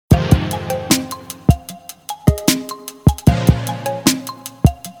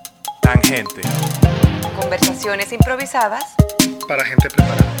Tangente. Conversaciones improvisadas para gente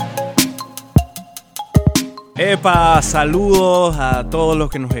preparada. Epa, saludos a todos los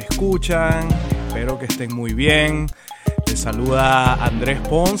que nos escuchan. Espero que estén muy bien. Les saluda Andrés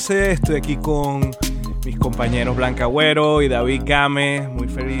Ponce. Estoy aquí con mis compañeros Blanca Agüero y David Gámez. Muy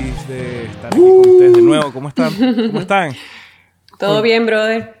feliz de estar aquí con ustedes de nuevo. ¿Cómo están? ¿Cómo están? Todo bien,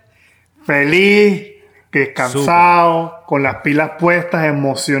 brother. Feliz, descansado, con las pilas puestas,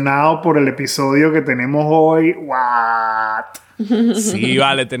 emocionado por el episodio que tenemos hoy. ¿What? Sí,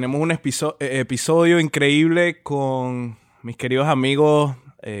 vale, tenemos un episodio increíble con mis queridos amigos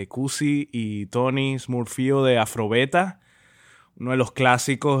Cusi y Tony Smurfio de Afrobeta, uno de los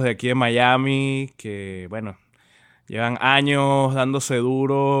clásicos de aquí de Miami que, bueno, llevan años dándose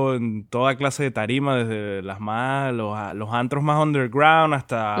duro en toda clase de tarima, desde los antros más underground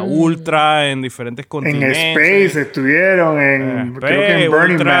hasta ultra en diferentes continentes. En Space estuvieron, creo que en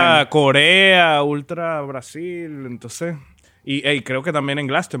Burning Ultra Man. Corea, Ultra Brasil, entonces... Y creo que también en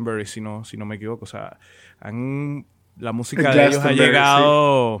Glastonbury, si no me equivoco. O sea, la música de ellos ha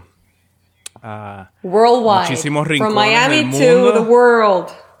llegado a Worldwide. Muchísimos rincones From Miami del mundo. to the world.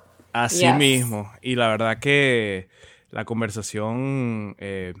 Así Yes. mismo. Y la verdad que la conversación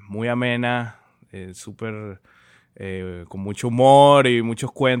muy amena, súper con mucho humor y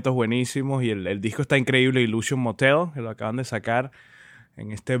muchos cuentos buenísimos. Y el disco está increíble, Illusion Motel, que lo acaban de sacar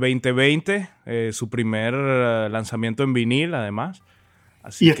en este 2020, su primer lanzamiento en vinil, además.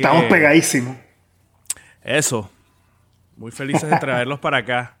 Así Y estamos pegadísimos. Eso. Muy felices de traerlos para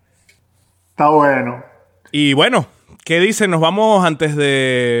acá. Está bueno. Y bueno, ¿qué dicen? Nos vamos, antes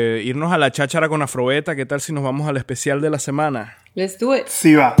de irnos a la cháchara con Afrobeta, ¿qué tal si nos vamos al especial de la semana? Let's do it.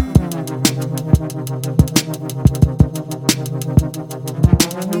 Sí va.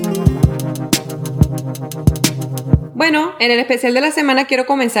 Bueno, en el especial de la semana quiero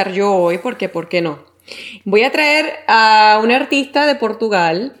comenzar yo hoy, porque ¿por qué no? Voy a traer a un artista de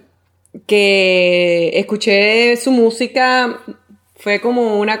Portugal que escuché su música, fue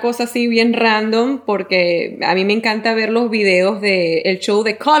como una cosa así bien random, porque a mí me encanta ver los videos del show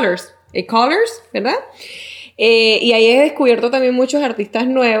de Colors, ¿verdad? Y ahí he descubierto también muchos artistas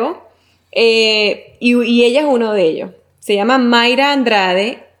nuevos, y ella es uno de ellos. Se llama Mayra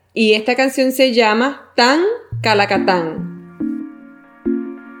Andrade y esta canción se llama Tan Calacatán.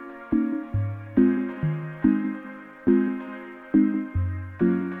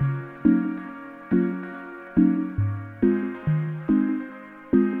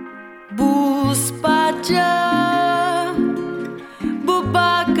 Buspaja,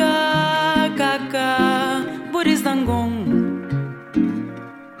 bubaca, caca, burizangong,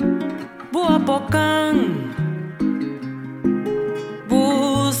 buapocang,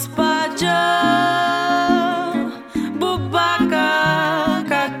 buspaja, bubaca,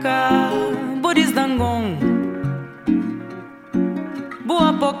 caca, burizangong,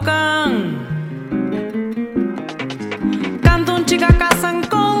 buapocang, canton chica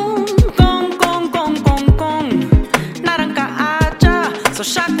casangong. Só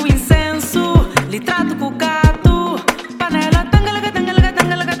chaco incenso, litrato com gato, panela tangalaga tangalaga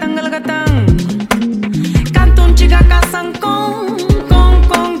tangalaga tangalaga tang. Canto chica caçam com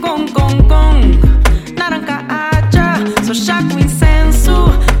naranca acha, só chaco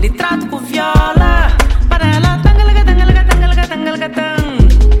incenso, litrato com viola, panela tangalaga tangalaga tangalaga tangalaga tang.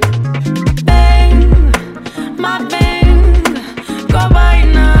 Bem, mas bem,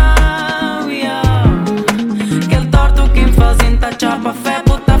 cobaina. Chapa fé,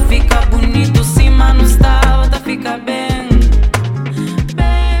 puta, fica bonito. Cima no está, tá fica bem.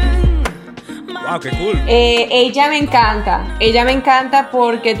 ¡Wow, qué cool! Ella me encanta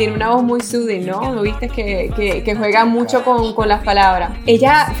porque tiene una voz muy soothing, ¿no? ¿Lo viste? Que juega mucho con las palabras.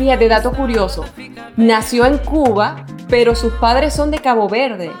 Ella, fíjate, dato curioso, nació en Cuba, pero sus padres son de Cabo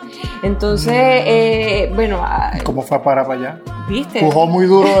Verde. Entonces, bueno... ¿Cómo fue para allá? ¿Viste? Pujó muy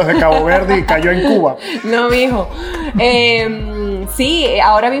duro desde Cabo Verde y cayó en Cuba. No, mijo. Sí,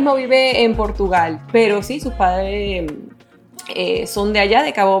 ahora mismo vive en Portugal, pero sí, sus padres son de allá,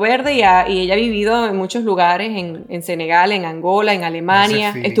 de Cabo Verde, y ella ha vivido en muchos lugares, en Senegal, en Angola, en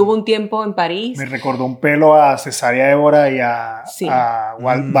Alemania. Estuvo un tiempo en París. Me recordó un pelo a Cesárea Évora y a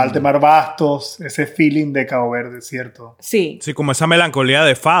Valdemar Bastos, ese feeling de Cabo Verde, ¿cierto? Sí. Sí, como esa melancolía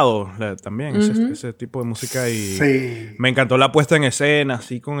de fado también, ese tipo de música. Y sí. Me encantó la puesta en escena,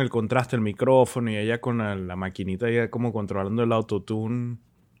 así con el contraste, el micrófono, y ella con la maquinita, ella como controlando el autotune,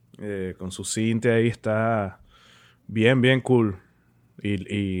 con su synth ahí, está bien, bien cool.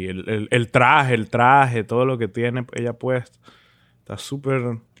 Y el traje, todo lo que tiene ella puesto, está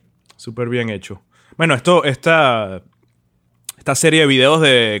súper, súper bien hecho. Bueno, esta serie de videos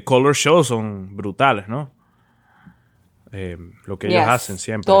de Color Show son brutales, ¿no? Lo que ellos hacen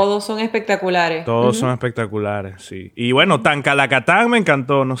siempre. Todos son espectaculares. Todos son espectaculares, sí. Y bueno, Tancalacatán me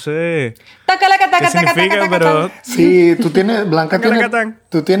encantó. No sé qué significa, pero... Sí, tú tienes, Blanca,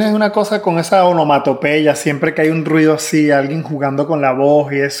 tú tienes una cosa con esa onomatopeya. Siempre que hay un ruido así, alguien jugando con la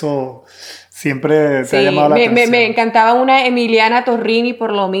voz y eso siempre te ha llamado la atención. Me encantaba una Emiliana Torrini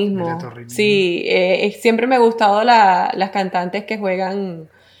por lo mismo. Sí, siempre me ha gustado las cantantes que juegan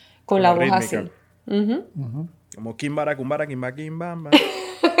con la voz así. Como Kimbara, Kumbara, Kimba, Kimbamba.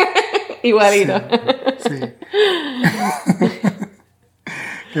 Igualito. Sí.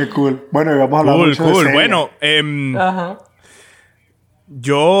 Qué cool. Bueno, y vamos a hablar mucho de serie. Bueno,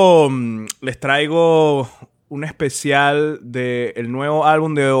 yo les traigo un especial del nuevo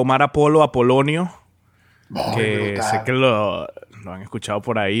álbum de Omar Apolonio. Que brutal. Sé que lo han escuchado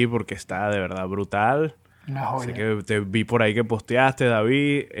por ahí porque está de verdad brutal. Una joya. Sé que te vi por ahí que posteaste,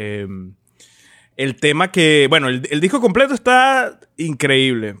 David. El tema que... Bueno, el disco completo está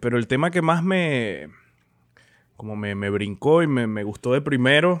increíble, pero el tema que más me brincó y me gustó de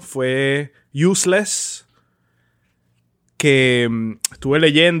primero fue Useless, que estuve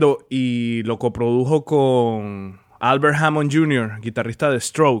leyendo y lo coprodujo con Albert Hammond Jr., guitarrista de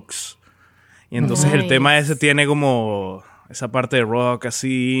Strokes. Y entonces el tema ese tiene como esa parte de rock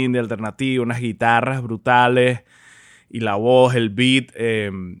así, indie alternativo, unas guitarras brutales y la voz, el beat...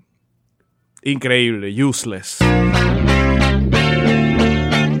 increíble, Useless.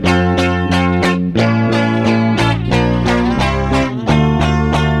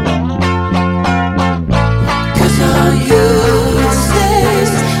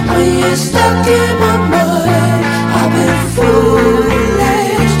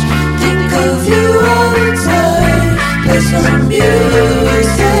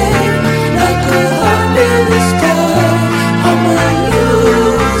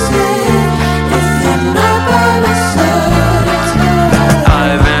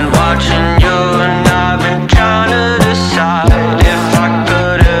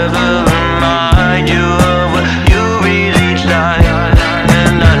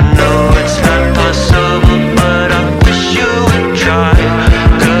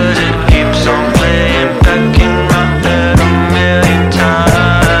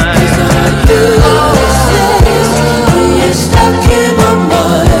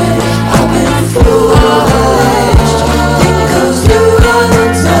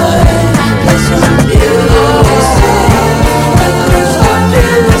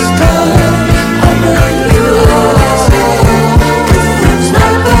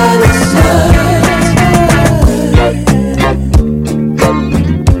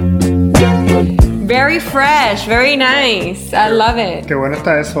 Very nice. I love it. Qué bueno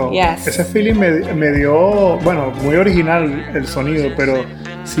está eso. Yes. Ese feeling me dio, bueno, muy original el sonido, pero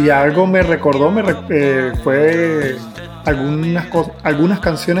si algo me recordó fue algunas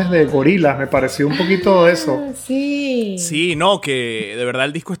canciones de Gorillaz. Me pareció un poquito de eso. Sí. Sí, no, que de verdad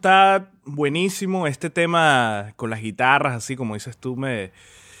el disco está buenísimo. Este tema con las guitarras, así como dices tú, me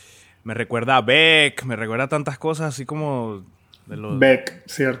recuerda a Beck, me recuerda a tantas cosas así como de los... Beck,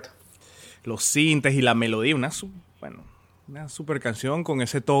 cierto. Los sintes y la melodía, una super canción con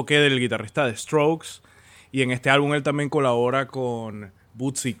ese toque del guitarrista de Strokes. Y en este álbum él también colabora con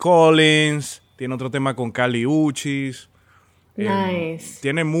Bootsy Collins, tiene otro tema con Kali Uchis. Nice.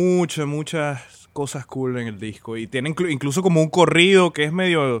 Tiene muchas cosas cool en el disco. Y tiene incluso como un corrido que es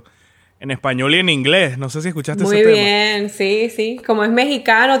medio en español y en inglés. No sé si escuchaste ese tema. Muy bien, sí. Como es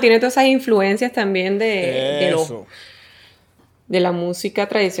mexicano, tiene todas esas influencias también de la música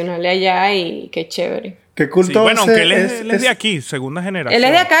tradicional de allá, y qué chévere. Qué culto. Sí, bueno, aunque él es de aquí, segunda generación. Él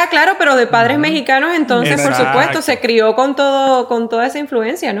es de acá, claro, pero de padres mexicanos, entonces, Exacto. por supuesto, se crió con toda esa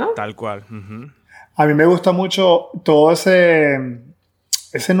influencia, ¿no? Tal cual. A mí me gusta mucho todo ese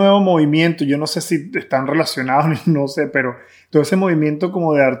nuevo movimiento. Yo no sé si están relacionados, no sé, pero todo ese movimiento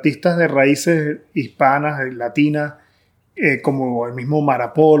como de artistas de raíces hispanas, latinas, como el mismo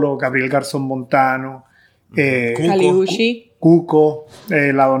Marapolo, Gabriel Garzón Montano, Cuco,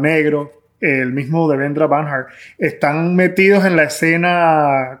 Lado Negro, el mismo Devendra Banhart, están metidos en la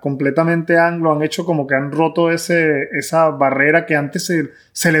escena completamente anglo, han hecho como que han roto esa barrera que antes se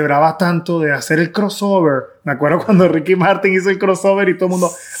celebraba tanto de hacer el crossover. Me acuerdo cuando Ricky Martin hizo el crossover y todo el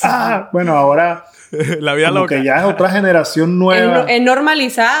mundo, bueno, ahora la vida como loca. que ya es otra generación nueva. Es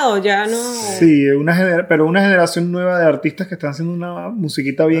normalizado, ya no... Sí, pero una generación nueva de artistas que están haciendo una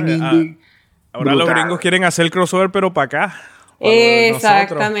musiquita bien indie. Ahora brutal. Los gringos quieren hacer el crossover, pero para acá.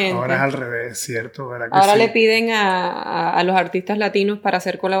 Exactamente. Ahora es al revés, ¿cierto? ¿Verdad que Ahora sí? le piden a los artistas latinos para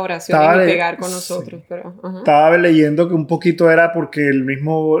hacer colaboraciones y pegar con nosotros. Sí. Pero, Estaba leyendo que un poquito era porque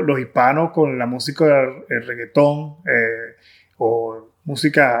los hispanos con la música el reggaetón o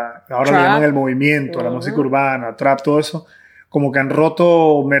música, ahora le Trap. llaman el movimiento, la música urbana, trap, todo eso, como que han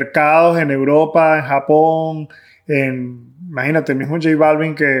roto mercados en Europa, en Japón, imagínate, el mismo J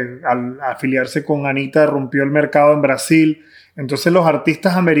Balvin que al afiliarse con Anita rompió el mercado en Brasil. Entonces los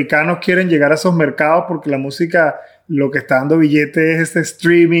artistas americanos quieren llegar a esos mercados porque la música lo que está dando billete es este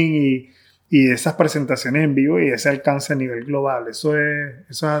streaming y esas presentaciones en vivo y ese alcance a nivel global. Eso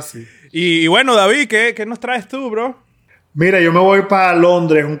es así. Y bueno, David, ¿qué nos traes tú, bro? Mira, yo me voy para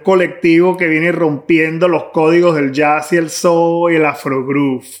Londres, un colectivo que viene rompiendo los códigos del jazz y el soul y el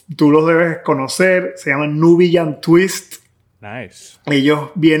afrogroove. Tú los debes conocer, se llaman Nubian Twist. Nice.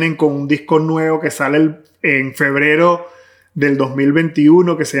 Ellos vienen con un disco nuevo que sale en febrero del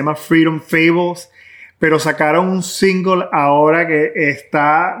 2021 que se llama Freedom Fables, pero sacaron un single ahora que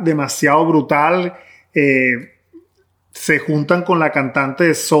está demasiado brutal. Se juntan con la cantante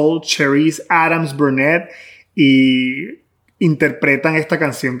de soul Cherise Adams Burnett y interpretan esta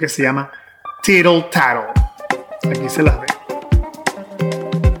canción que se llama Tittle Tattle. Aquí se las ve.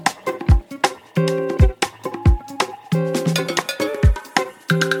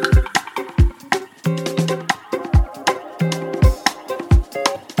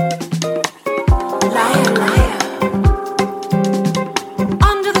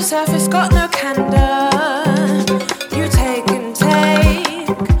 Surface got no candor. You take and take,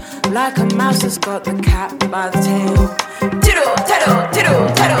 like a mouse has got the cat by the tail. Tiddle, tattle, tiddle,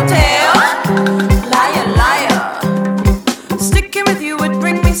 tattle, tail. Liar, liar. Sticking with you would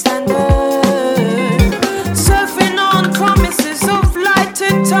bring me standard. Surfing on promises of lighter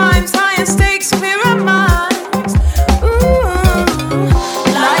times, higher stakes, clearer minds. Ooh,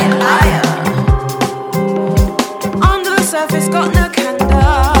 liar, liar. Under the surface got no candor.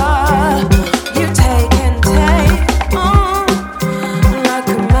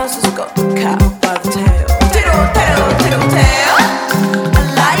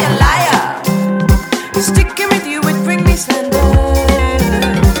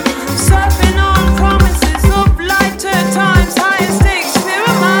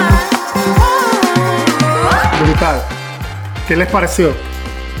 ¿Qué les pareció?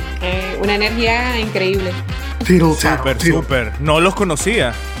 Una energía increíble. Súper. No los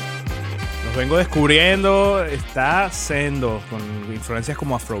conocía. Los vengo descubriendo. Está sendo, con influencias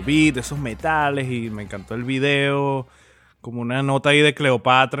como Afrobeat, esos metales, y me encantó el video. Como una nota ahí de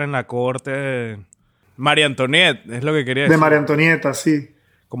Cleopatra en la corte. María Antonieta, es lo que quería decir. De María Antonieta, sí.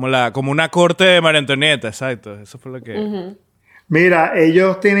 Como una corte de María Antonieta, exacto. Eso fue lo que... Uh-huh. Mira,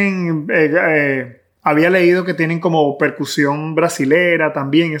 ellos tienen... había leído que tienen como percusión brasilera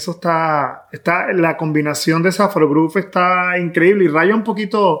también. Eso está la combinación de esa afrogroove está increíble y raya un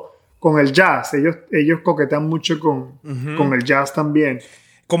poquito con el jazz. Ellos coquetean mucho con el jazz también.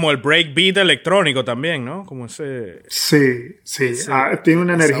 Como el breakbeat electrónico también, ¿no? Como ese... Sí. Tiene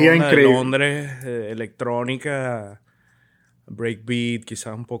una energía increíble. De Londres, electrónica, breakbeat,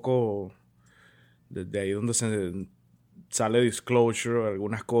 quizás un poco de ahí donde sale Disclosure,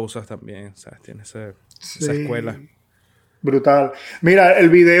 algunas cosas también, ¿sabes? Tiene esa escuela. Brutal. Mira, el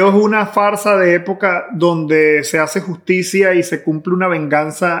video es una farsa de época donde se hace justicia y se cumple una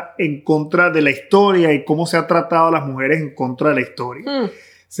venganza en contra de la historia y cómo se ha tratado a las mujeres en contra de la historia.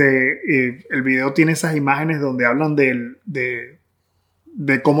 El video tiene esas imágenes donde hablan de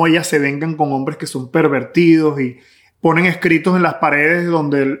cómo ellas se vengan con hombres que son pervertidos y ponen escritos en las paredes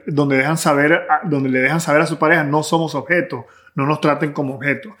donde le dejan saber a su pareja: no somos objetos, no nos traten como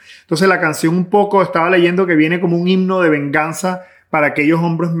objetos. Entonces la canción un poco, estaba leyendo que viene como un himno de venganza para aquellos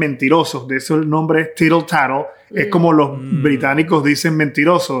hombres mentirosos. De eso el nombre es Tittle Tattle. Es como los británicos dicen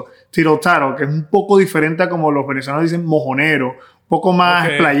mentiroso, Tittle Tattle, que es un poco diferente a como los venezolanos dicen mojonero, un poco más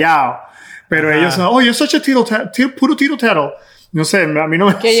explayado. Pero ellos son, you're such a puro Tittle Tattle. No sé, a mí no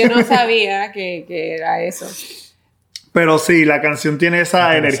me... Que yo no sabía que era eso. Pero sí, la canción tiene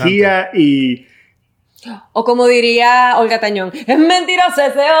esa energía y... O como diría Olga Tañón, es mentiroso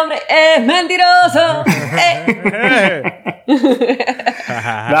ese hombre, es mentiroso.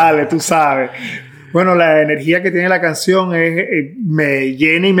 Dale, tú sabes. Bueno, la energía que tiene la canción me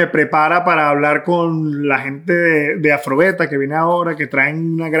llena y me prepara para hablar con la gente de Afrobeta que viene ahora, que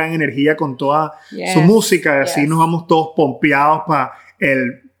traen una gran energía con toda su música. Y así nos vamos todos pompeados para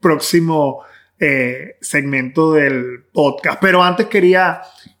el próximo segmento del podcast. Pero antes quería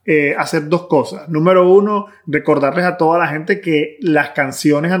hacer dos cosas. Número uno, recordarles a toda la gente que las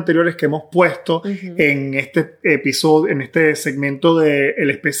canciones anteriores que hemos puesto en este episodio, en este segmento del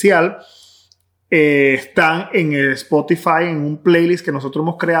especial, están en el Spotify, en un playlist que nosotros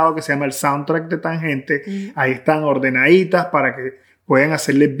hemos creado que se llama el Soundtrack de Tangente. Ahí están ordenaditas para que puedan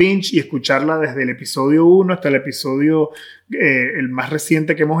hacerle binge y escucharla desde el episodio 1 hasta el episodio el más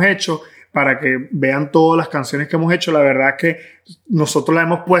reciente que hemos hecho, para que vean todas las canciones que hemos hecho. La verdad que nosotros la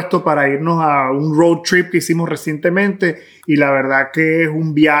hemos puesto para irnos a un road trip que hicimos recientemente y la verdad que es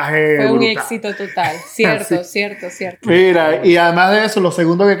un viaje Fue un brutal. éxito total, cierto, cierto. Mira, y además de eso, lo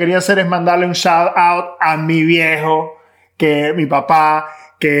segundo que quería hacer es mandarle un shout out a mi viejo, que mi papá,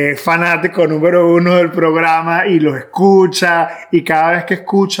 que es fanático número 1 del programa y lo escucha, y cada vez que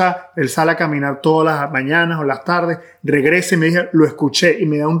escucha, él sale a caminar todas las mañanas o las tardes, regresa y me dice, lo escuché, y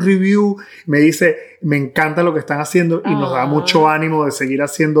me da un review, me dice, me encanta lo que están haciendo, y nos da mucho ánimo de seguir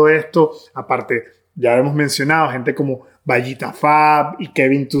haciendo esto. Aparte, ya hemos mencionado gente como Vallita Fab y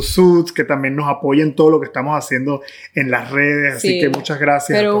Kevin Two Suits, que también nos apoyan todo lo que estamos haciendo en las redes, así que muchas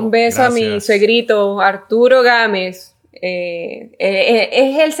gracias. Pero un beso a mi suegrito, Arturo Gámez.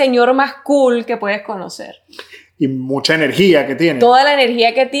 Es el señor más cool que puedes conocer. Y mucha energía que tiene. Toda la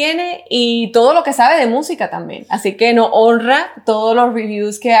energía que tiene y todo lo que sabe de música también. Así que nos honra todos los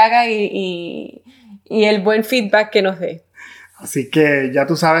reviews que haga y el buen feedback que nos dé. Así que ya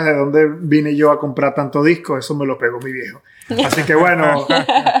tú sabes de dónde vine yo a comprar tanto disco. Eso me lo pegó mi viejo. Así que bueno,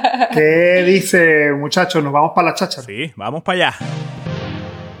 ¿qué dice, muchachos? ¿Nos vamos para la cháchara? Sí, vamos para allá.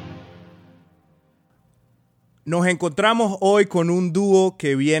 Nos encontramos hoy con un dúo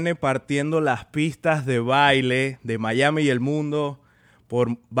que viene partiendo las pistas de baile de Miami y el mundo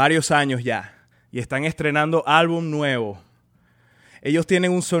por varios años ya. Y están estrenando álbum nuevo. Ellos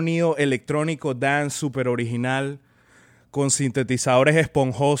tienen un sonido electrónico dance súper original, con sintetizadores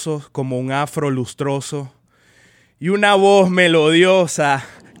esponjosos como un afro lustroso y una voz melodiosa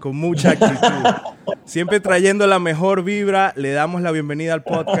con mucha actitud. Siempre trayendo la mejor vibra, le damos la bienvenida al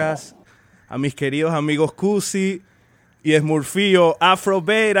podcast a mis queridos amigos Cusi y Smurfio,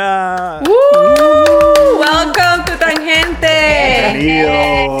 Afrobeta. Welcome to Tangente.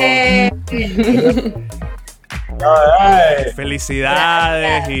 Bienvenido.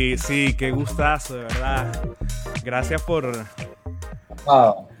 Felicidades. Y sí, qué gustazo, de verdad. Gracias por...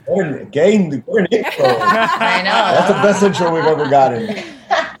 Wow. Qué intro. I know. That's the best intro we've ever gotten.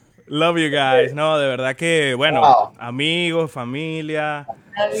 Love you guys. No, de verdad que, bueno, Wow. amigos, familia,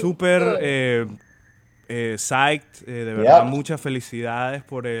 súper psyched. De verdad, muchas felicidades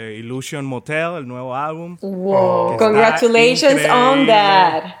por Illusion Motel, el nuevo álbum. Wow. Que Congratulations está on increíble.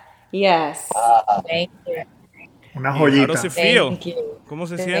 that. Yes. Thank you. Una How joyita. does it feel? Thank you. ¿Cómo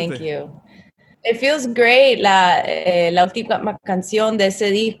se Thank siente? you. It feels great. La última canción de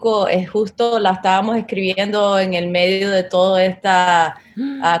ese disco es justo, la estábamos escribiendo en el medio de toda esta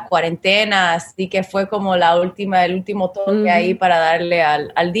cuarentena, así que fue como el último toque ahí para darle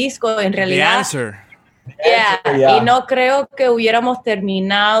al disco. En The realidad, Answer. yeah. Y no creo que hubiéramos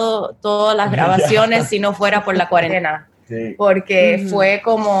terminado todas las grabaciones si no fuera por la cuarentena. Sí. Porque fue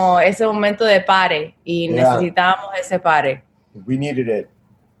como ese momento de pare y Yeah. necesitábamos ese pare. We needed it.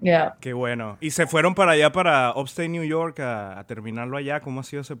 Yeah. Qué bueno. ¿Y se fueron para allá, para Upstate New York, a terminarlo allá? ¿Cómo ha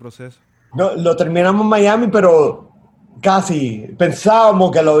sido ese proceso? No, lo terminamos en Miami, pero casi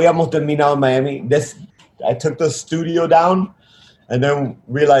pensábamos que lo habíamos terminado en Miami. I took the studio down and then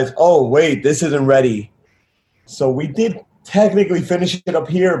realized, oh, wait, this isn't ready. So we did technically finish it up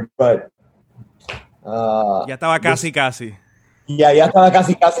here, but... Ya estaba casi. Ya estaba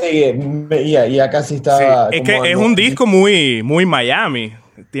casi, ya casi estaba... Sí, es que es un disco muy Miami.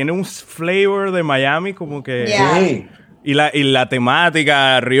 Tiene un flavor de Miami como que... Yeah. Sí. Y la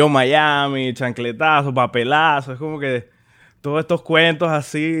temática, Río Miami, chancletazo, papelazo, es como que todos estos cuentos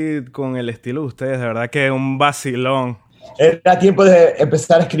así con el estilo de ustedes, de verdad que es un vacilón. Era tiempo de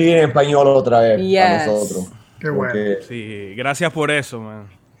empezar a escribir en español otra vez para Yes. nosotros. Qué bueno. Porque- Sí, gracias por eso, man.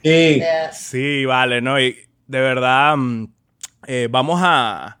 Sí. Yeah. Sí, vale, ¿no? Y de verdad, vamos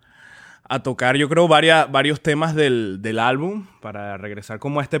a tocar, yo creo, varios temas del álbum para regresar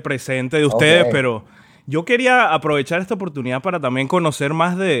como a este presente de ustedes, Ok. pero yo quería aprovechar esta oportunidad para también conocer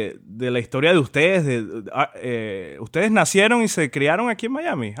más de la historia de ustedes. ¿Ustedes nacieron y se criaron aquí en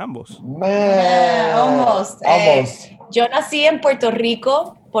Miami, ambos? Almost. Almost. Yo nací en Puerto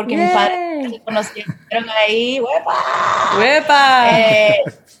Rico porque mis padres se conocieron ahí. ¡Huepa! ¡Huepa!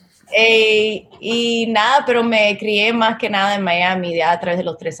 Y nada, pero me crié más que nada en Miami. Ya a través de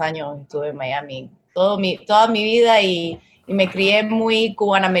los 3 años estuve en Miami. Toda mi vida y y me crié muy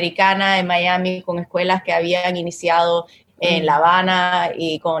cubanoamericana en Miami, con escuelas que habían iniciado en La Habana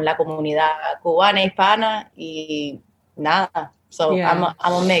y con la comunidad cubana, hispana, y nada. So I'm a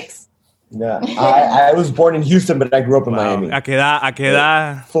mix. Yeah. I was born in Houston, but I grew up in Miami. ¿A qué edad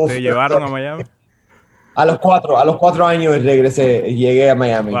te llevaron a Miami? A los 4 años llegué a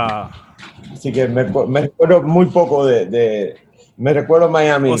Miami. Wow. Así que me recuerdo muy poco me recuerdo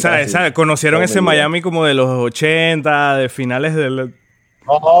Miami. O sea, conocieron ese Miami como de los 80, de finales de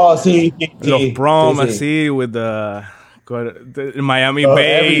sí. los prom, sí. así, with the Miami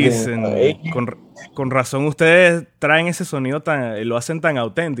bass. Con razón ustedes traen ese sonido lo hacen tan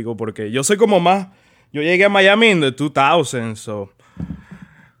auténtico, porque yo soy como más, yo llegué a Miami en the 2000, so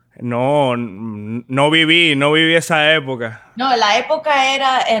no viví esa época. No, la época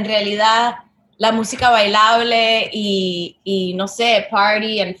era en realidad la música bailable y no sé,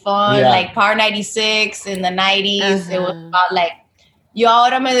 party and fun, like Par 96 in the 90s. It was about like, yo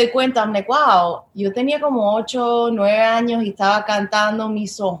ahora me doy cuenta, I'm like, wow, yo tenía como 8, 9 años y estaba cantando Me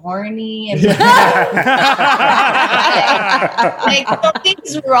So Horny. And like,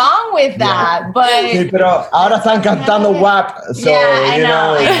 something's wrong with that. But sí, pero ahora están cantando WAP. So, I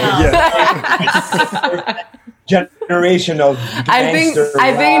know. Generation of I think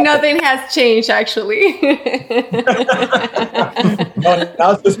nothing has changed, actually. No,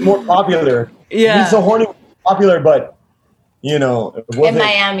 now it's just more popular. Yeah. Me So Horny was popular, but you know, it wasn't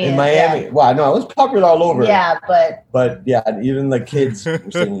in Miami. Yeah. Wow, no, it was popular all over. Yeah, but yeah, even the kids were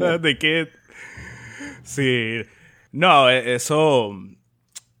singing it. The kid. Sí. No, eso.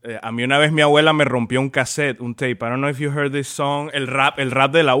 A mí una vez mi abuela me rompió un cassette, un tape. I don't know if you heard this song, el rap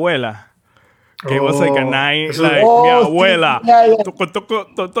de la abuela. Que was like a night, like, mi abuela. Yeah.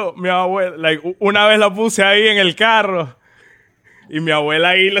 Toco, mi abuela. Like, una vez la puse ahí en el carro. Y mi abuela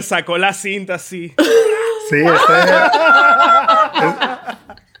ahí le sacó la cinta así. Sí,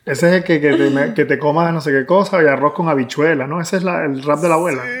 ese es el que te comas no sé qué cosa y arroz con habichuela, ¿no? Ese es el rap de la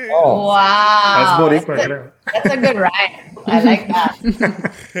abuela. Sí. wow. Es boricua, creo. That's a good rhyme. I like that.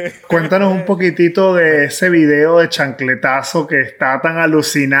 Cuéntanos un poquitito de ese video de chancletazo que está tan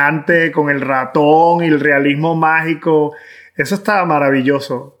alucinante con el ratón y el realismo mágico. Eso está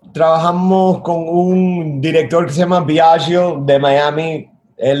maravilloso. Trabajamos con un director que se llama Biagio de Miami.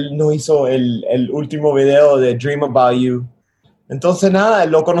 Él nos hizo el último video de Dream About You. Entonces, nada,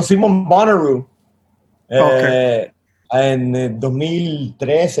 lo conocimos en Bonnaroo. En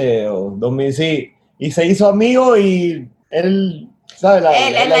 2013 o 2000, sí. Y se hizo amigo y él, ¿sabes?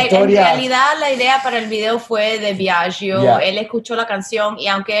 La historia. En realidad, la idea para el video fue de Biagio. Yeah. Él escuchó la canción y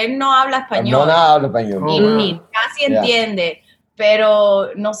aunque él no habla español, No habla español. ni casi entiende, pero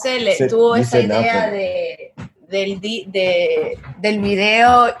no sé, tuvo esa idea del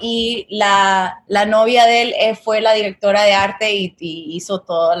video y la novia de él fue la directora de arte y hizo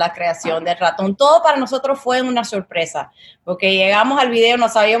toda la creación del ratón. Todo para nosotros fue una sorpresa, porque llegamos al video, no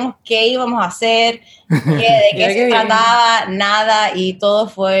sabíamos qué íbamos a hacer, de qué se trataba, nada, y todo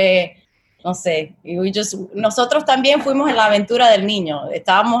fue, no sé, nosotros también fuimos en la aventura del niño,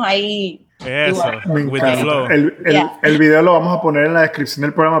 estábamos ahí. Eso, Me with the flow. encanta. El video lo vamos a poner en la descripción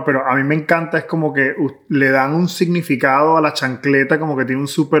del programa, pero a mí me encanta, es como que le dan un significado a la chancleta, como que tiene un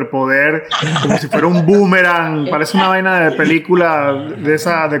superpoder, como si fuera un boomerang, parece una vaina de película de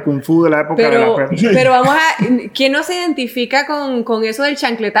esa de Kung Fu de la época de la perra. Pero vamos a... ¿Quién no se identifica con eso del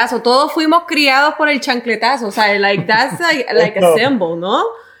chancletazo? Todos fuimos criados por el chancletazo, o sea, that's like a symbol, ¿no?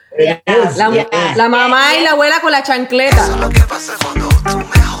 La mamá y la abuela con la chancleta. Lo que pasa cuando tú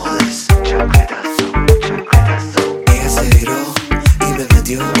me jodes. Chancletazo, chancletazo. Ella se viró y me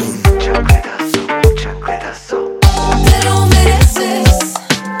metió un chancletazo. Te lo mereces,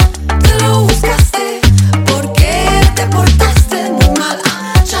 te lo buscaste. ¿Por qué te portaste muy mal?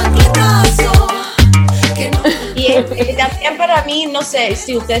 Chancletazo. Y también para mí, no sé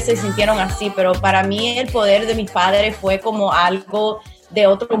si ustedes se sintieron así, pero para mí el poder de mis padres fue como algo de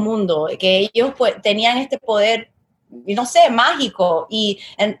otro mundo, que ellos pues tenían este poder, no sé, mágico,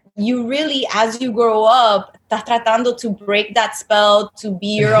 and you really, as you grow up, estás tratando to break that spell, to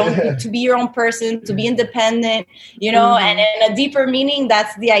be your own person, to be independent, you know, and in a deeper meaning,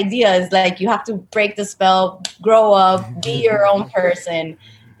 that's the idea, is like you have to break the spell, grow up, be your own person,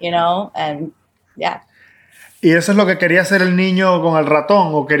 you know, and yeah. ¿Y eso es lo que quería hacer el niño con el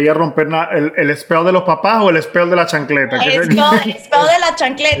ratón? ¿O quería romper el spell de los papás o el spell de la chancleta? El spell de la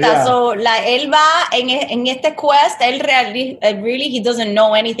chancleta. Yeah. So, él va en este quest, él really, he doesn't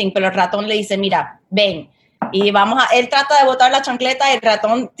know anything, pero el ratón le dice, mira, ven, Y él trata de botar la chancleta y el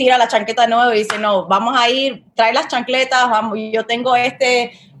ratón tira la chancleta de nuevo y dice, no, vamos a ir, trae las chancletas, vamos, yo tengo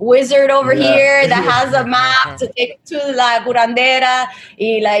este wizard over here that has a map to take to la curandera,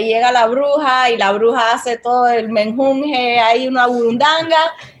 y llega la bruja, y la bruja hace todo el menjunje, hay una burundanga,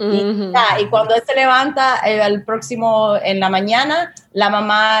 y cuando él se levanta, el próximo, en la mañana, la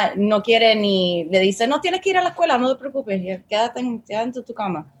mamá no quiere ni, le dice, no tienes que ir a la escuela, no te preocupes, quédate en tu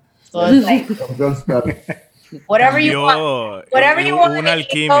cama. So it's like, whatever you want. Whatever you want. Una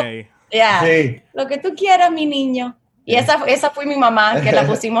alquimia ahí. Yeah. Sí. Lo que tú quieras, mi niño. Y esa fue mi mamá, que la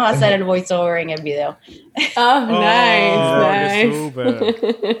pusimos a hacer el voiceover en el video. Oh, nice. Qué súper.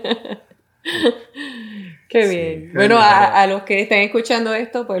 Qué bien. Bueno, a los que están escuchando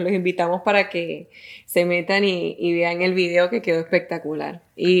esto, pues los invitamos para que se metan y vean el video, que quedó espectacular.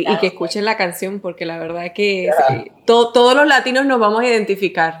 Y que escuchen la canción, porque la verdad es que todos los latinos nos vamos a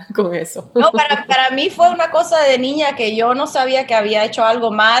identificar con eso. No, para mí fue una cosa de niña que yo no sabía que había hecho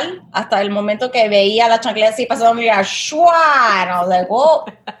algo mal hasta el momento que veía la chancleta así pasando, mira, ¡shua! I was like, oh.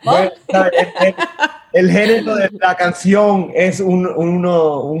 Bueno, el género de la canción es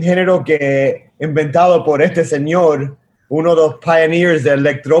un género que inventado por este señor, uno de los pioneers del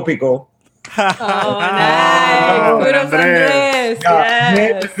electrópico. Oh, nice. Kudos, Andrés.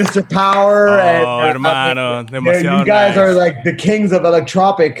 Yes. Mr. Power. Hermano, demasiado you guys nice. are like the kings of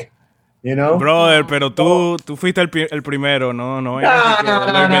electropic, you know? Brother, pero tú fuiste el primero, no, lo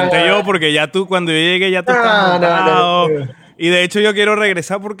inventé yo, porque ya tú, cuando yo llegué, ya tú estabas montado. Y de hecho yo quiero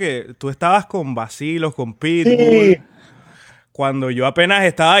regresar porque tú estabas con Vacilos, con Pitbull. Sí. Cuando yo apenas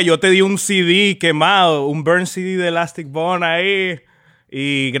estaba, yo te di un CD quemado, un burn CD de Elastic Bone ahí.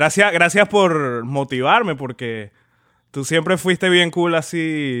 Y gracias por motivarme, porque tú siempre fuiste bien cool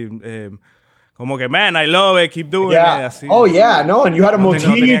así, como que, man, I love it, keep doing it, así. Oh, yeah, no, and you had a motif.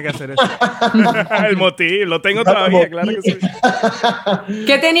 No tenía que hacer eso. El motif, lo tengo todavía, claro que sí.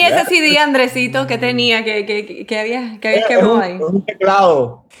 ¿Qué tenía ese CD, Andresito? ¿Qué tenía? ¿Qué habías quemado ahí? Un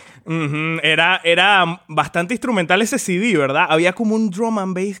teclado. Era bastante instrumental ese CD, ¿verdad? Había como un drum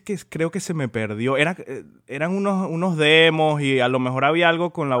and bass que creo que se me perdió. Eran unos demos y a lo mejor había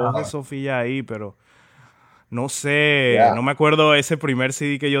algo con la voz de Sofía ahí, pero no sé, no me acuerdo ese primer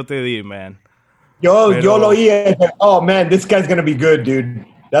CD que yo te di, man. Yo lo oí, oh man, this guy's gonna be good, dude.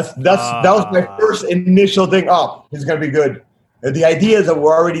 That was my first initial thing. Oh, he's gonna be good. The ideas that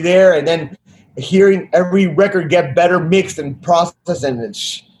were already there, and then hearing every record get better mixed and processed, and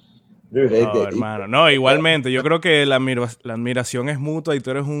dude, hermano, no, igualmente. Yo creo que la admiración es mutua y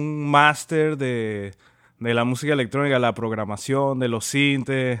tú eres un máster de la música electrónica, la programación, de los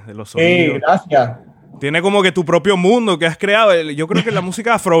sintes, de los sonidos. Gracias. Tiene como que tu propio mundo que has creado. Yo creo que la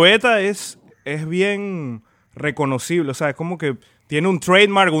música Afrobeta es bien reconocible. O sea, es como que tiene un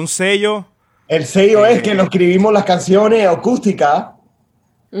trademark, un sello. El sello es que lo escribimos las canciones acústicas.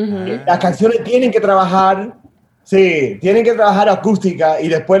 Las canciones tienen que trabajar. Sí, tienen que trabajar acústica y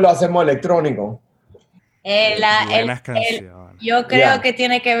después lo hacemos electrónico. Buenas canciones. Yo creo que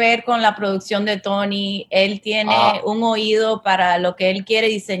tiene que ver con la producción de Tony. Él tiene un oído para lo que él quiere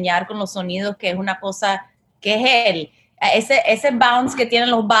diseñar con los sonidos, que es una cosa que es él. Ese bounce que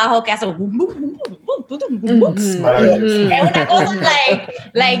tienen los bajos que hace es una cosa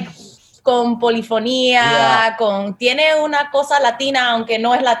like con polifonía, tiene una cosa latina aunque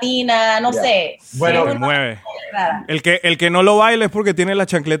no es latina, no sé. Bueno, mueve. El que no lo baila es porque tiene la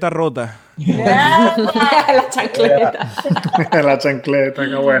chancleta rota. La chancleta. La chancleta,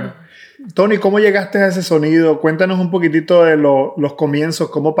 qué bueno. Tony, ¿cómo llegaste a ese sonido? Cuéntanos un poquitito de los comienzos,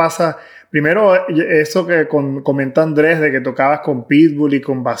 cómo pasa. Primero, eso que comenta Andrés, de que tocabas con Pitbull y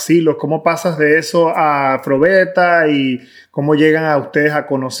con Vacilos, ¿cómo pasas de eso a Afrobeta y cómo llegan a ustedes a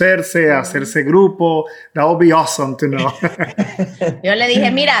conocerse, a hacerse grupo? That would be awesome to know. Yo le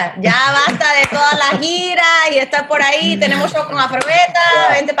dije, mira, ya basta de todas las giras y estar por ahí, tenemos show con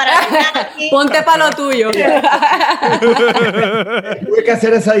Afrobeta, vente para acá. Ponte para lo tuyo. Tuve que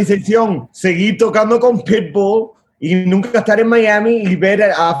hacer esa disección, seguir tocando con Pitbull y nunca estar en Miami y ver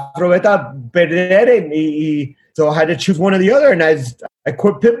a Afrobeta perder y so I had to choose one or the other and I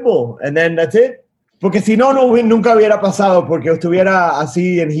quit Pitbull and then that's it. Porque si no, nunca hubiera pasado porque estuviera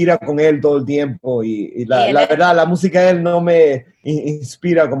así en gira con él todo el tiempo y la verdad, la música de él no me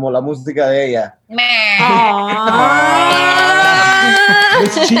inspira como la música de ella.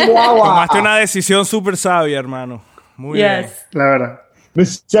 Tomaste una decisión súper sabia, hermano. Muy bien. La verdad.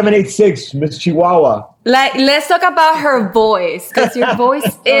 Miss 786, Miss Chihuahua. Let's talk about her voice, because your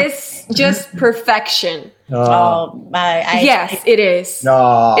voice is just perfection. Yes, it is.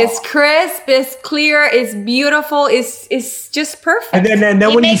 No. It's crisp, it's clear, it's beautiful, it's just perfect. And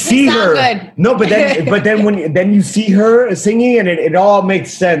then when you see her, good. no, but then when you see her singing, and it all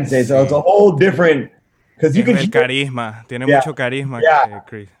makes sense. It's a whole different, because you can El carisma. Tiene Yeah. mucho carisma, Yeah.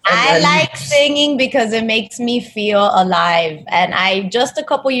 Chris. I like singing because it makes me feel alive. And just a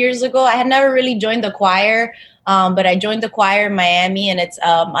couple years ago, I had never really joined the choir, but I joined the choir in Miami, and it's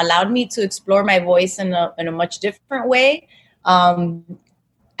allowed me to explore my voice in a much different way.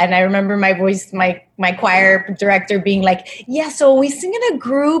 And I remember my choir director being like, yeah, so we sing in a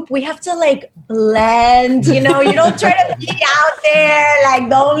group. We have to like blend, you don't try to be out there like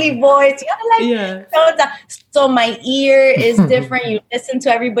the only voice. You gotta tone down. So my ear is different. You listen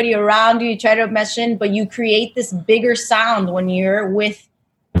to everybody around you. You try to mesh in, but you create this bigger sound when you're with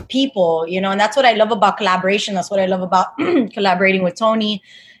people, and that's what I love about collaboration. That's what I love about collaborating with Tony.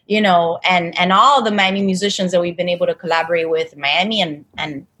 And all the Miami musicians that we've been able to collaborate with in Miami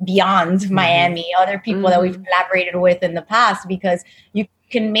and beyond Miami, other people that we've collaborated with in the past, because you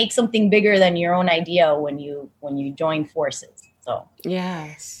can make something bigger than your own idea when you join forces. So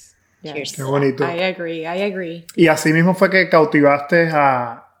Yes. cheers. Qué bonito. I agree. Y así mismo fue que cautivaste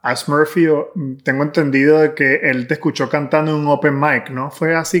a Smurfy. Tengo entendido de que él te escuchó cantando en un open mic, ¿no?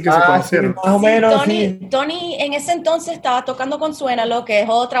 Fue así que se conocieron. Sí, más o menos, sí. Tony en ese entonces estaba tocando con Suénalo, que es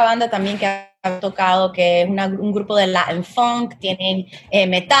otra banda también que ha tocado, que es un grupo de Latin Funk, tienen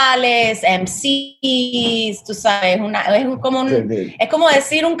metales, MCs, tú sabes, es como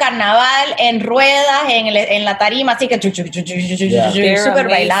decir un carnaval en ruedas en la tarima, así que súper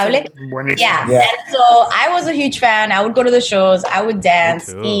bailable. Buenísimo. Yeah. And so I was a huge fan. I would go to the shows, I would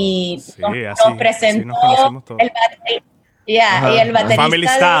dance, y nos presentó nos conocemos todos. y el baterista Family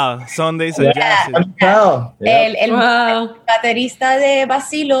Style, Sundays and Jazz. El baterista de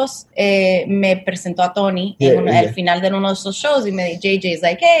Vacilos me presentó a Tony al final de uno de esos shows, y me dijo, JJ's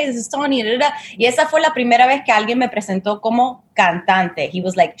like, hey, this is Tony, y esa fue la primera vez que alguien me presentó como cantante. He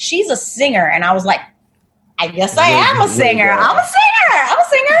was like, she's a singer, and I was like, I guess I am a singer. I'm a singer.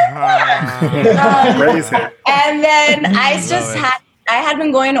 And then I had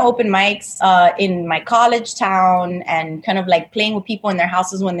been going to open mics in my college town and kind of like playing with people in their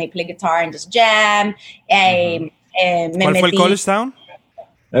houses when they play guitar and just jam. ¿Cuál fue el college town?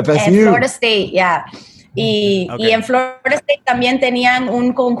 En Florida State, yeah. Y en Florida State también tenían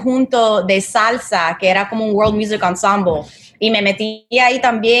un conjunto de salsa que era como un World Music Ensemble. Y me metí ahí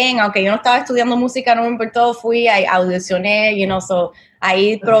también, aunque yo no estaba estudiando música, no me importó, fui, audicioné, so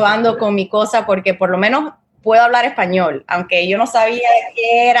ahí probando con mi cosa, porque por lo menos puedo hablar español, aunque yo no sabía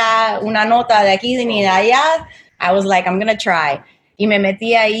qué era una nota de aquí ni de allá. I was like, I'm gonna try. Y me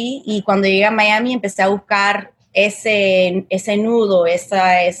metí ahí, y cuando llegué a Miami empecé a buscar ese nudo,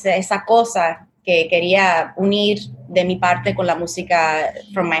 esa cosa que quería unir de mi parte con la música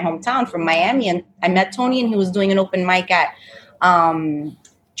from my hometown, from Miami. And I met Tony, and he was doing an open mic at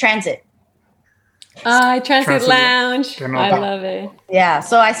Transit. Transit Lounge. I love it. Yeah,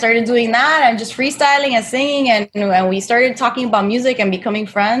 so I started doing that and just freestyling and singing, and we started talking about music and becoming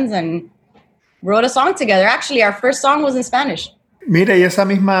friends and wrote a song together. Actually, our first song was in Spanish. Mira, y esa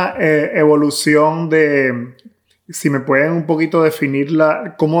misma evolución de... Si me pueden un poquito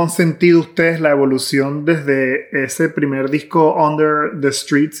definirla, ¿cómo han sentido ustedes la evolución desde ese primer disco Under the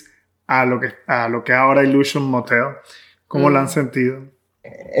Streets a lo que ahora Illusion Motel? ¿Cómo la han sentido?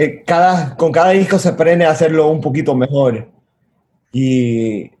 Con cada disco se aprende a hacerlo un poquito mejor.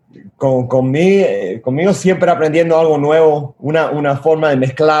 Y conmigo siempre aprendiendo algo nuevo, una forma de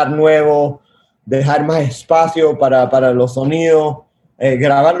mezclar nuevo, dejar más espacio para los sonidos,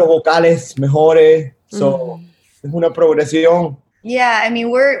 grabar los vocales mejores. Es una progresión. Yeah, I mean,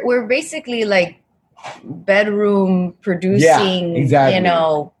 we're basically like bedroom producing,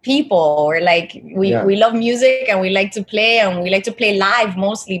 people. We're like, we love music, and we like to play, and we like to play live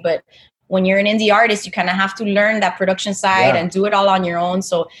mostly. But when you're an indie artist, you kind of have to learn that production side and do it all on your own.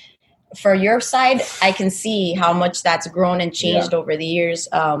 So for your side, I can see how much that's grown and changed over the years.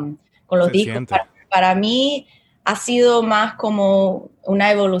 Con los discos, para mí ha sido más como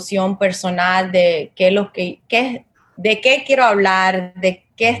una evolución personal de de qué quiero hablar, de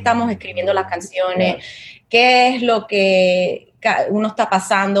qué estamos escribiendo las canciones, qué es lo que uno está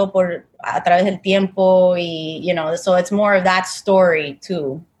pasando a través del tiempo, y so it's more of that story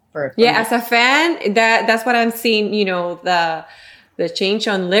too. As a fan, that's what I'm seeing. The change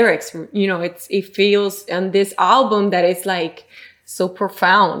on lyrics. It feels on this album that it's like so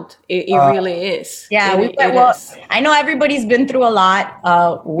profound. It really is. Yeah, It is. I know everybody's been through a lot.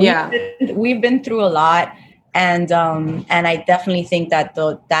 We've been through a lot, and I definitely think that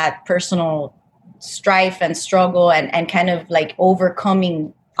that personal strife and struggle and kind of like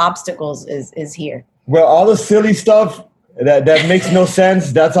overcoming obstacles is here. Well, all the silly stuff that makes no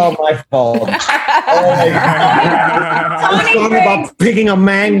sense, that's all my fault. It's talking about picking a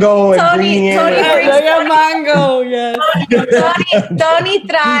mango and bringing it. Mango, yes. Tony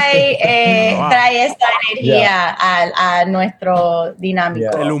trae esta energía a nuestro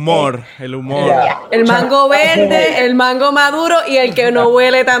dinámico. El humor. Yeah. El mango verde, el mango maduro y el que no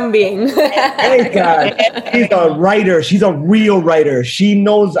huele tan bien. Hey, God. She's a writer. She's a real writer. She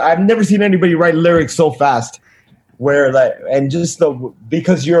knows. I've never seen anybody write lyrics so fast. Where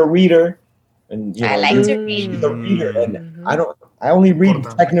because you're a reader, and you know, I like to read. she's a reader, and I only read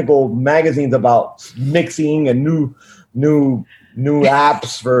technical magazines about mixing and new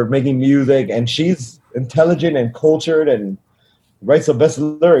apps for making music, and she's intelligent and cultured and writes the best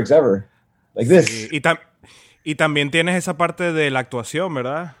lyrics ever, like this. Sí. Y también tienes esa parte de la actuación,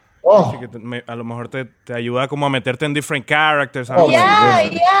 ¿verdad? Oh. Así que a lo mejor te ayuda como a meterte en different characters. Yeah.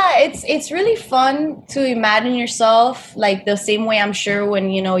 It's really fun to imagine yourself like the same way I'm sure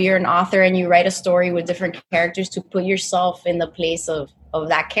when you're an author and you write a story with different characters, to put yourself in the place of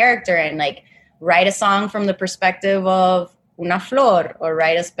that character and like write a song from the perspective of una flor, or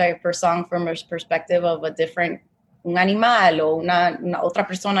write a song from a perspective of un animal o una otra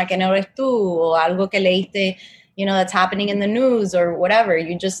persona que no eres tú, o algo que leíste, that's happening in the news or whatever.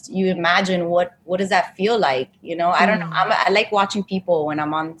 You imagine what does that feel like, I don't know. I like watching people when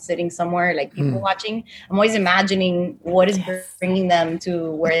I'm sitting somewhere, like people watching. I'm always imagining what is bringing them to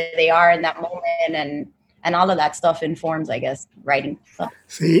where they are in that moment, and all of that stuff informs, I guess, writing. So.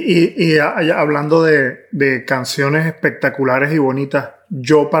 Sí, y hablando de canciones espectaculares y bonitas,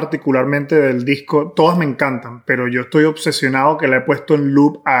 yo particularmente del disco, todas me encantan, pero yo estoy obsesionado, que la he puesto en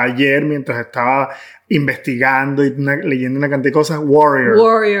loop ayer mientras estaba investigando y leyendo una cantidad de cosas. Warrior. I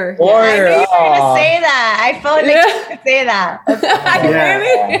knew you were going to say that. I felt like you could say that.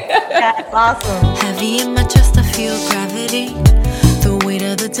 That's awesome. Heavy in my chest, I feel gravity. The weight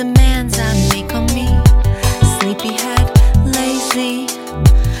of the demands I make on me. Sleepy head, lazy.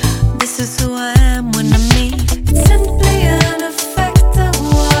 This is who I am when I'm me. It's simply an effect of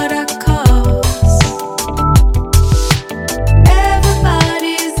what I cause.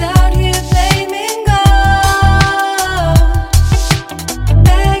 Everybody's out here blaming God,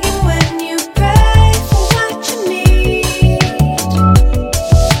 begging when you pray for what you need.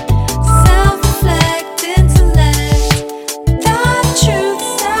 Self-reflect, intellect, that truth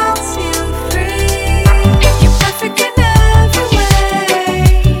sets you free. You're perfect in every way.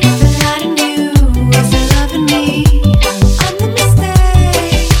 The light in you is the love in me. I'm the mistake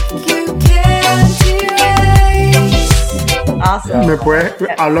you can't erase. Awesome.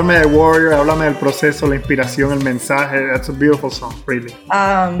 Háblame de Warrior, háblame del proceso, la inspiración, el mensaje. That's a beautiful song, really.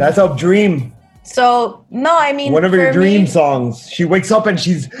 That's a dream. So, no, I mean, One of her for dream me, songs. She wakes up and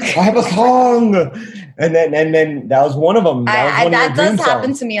I have a song, and then that was one of them. that does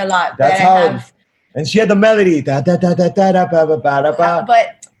happen to me a lot. That's how. And she had the melody. Da da da da da da ba ba ba da ba.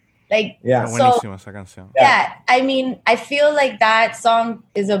 But like, Yeah. Está so buenísima esa canción. yeah, I mean, I feel like that song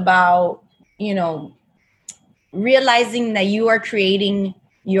is about, realizing that you are creating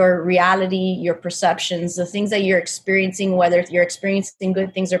your reality, your perceptions, the things that you're experiencing, whether you're experiencing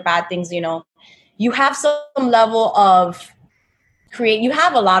good things or bad things, you have some level of you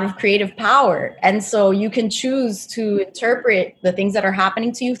have a lot of creative power. And so you can choose to interpret the things that are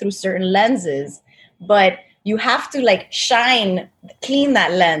happening to you through certain lenses, but you have to like clean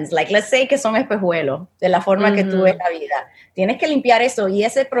that lens. Like, let's say que son espejuelos de la forma que tú ves la vida. Tienes que limpiar eso, y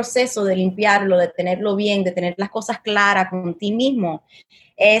ese proceso de limpiarlo, de tenerlo bien, de tener las cosas claras con ti mismo,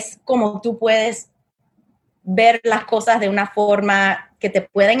 es como tú puedes ver las cosas de una forma que te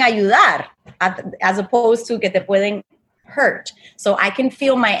pueden ayudar, as opposed to que te pueden hurt. So I can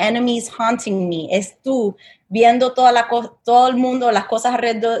feel my enemies haunting me. Es tú viendo todo el mundo, las cosas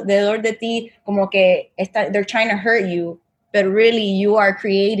alrededor de ti, como que they're trying to hurt you, but really you are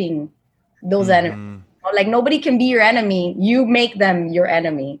creating those enemies. Like, nobody can be your enemy. You make them your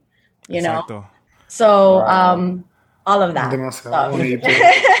enemy, Exacto. So, all of that. Demasiado bonito.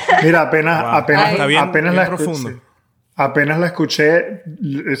 Mira, apenas la escuché. Apenas la escuché,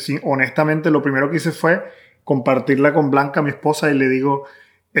 honestamente, lo primero que hice fue compartirla con Blanca, mi esposa, y le digo,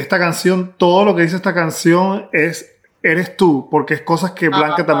 esta canción, todo lo que dice esta canción es eres tú, porque es cosas que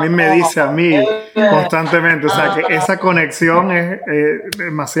Blanca también me dice a mí constantemente. O sea, que esa conexión es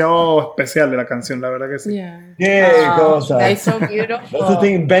demasiado especial de la canción, la verdad que sí. Yeah. Qué cosa. That's so beautiful. That's the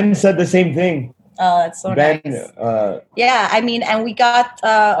thing. Ben said the same thing. Oh, that's so Ben, nice. Yeah, I mean, and we got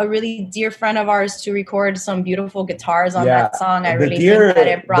a really dear friend of ours to record some beautiful guitars on that song. I really think that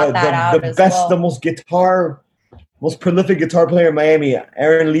it brought that out the as best, well. the most prolific guitar player in Miami,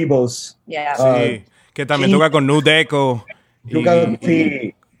 Aaron Lebos. Yeah. Sí, que también sí. toca con New Deco.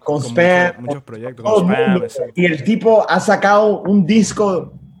 Sí, con Spam. Muchos proyectos, todo con el Spam. mundo. Exacto. Y el tipo ha sacado un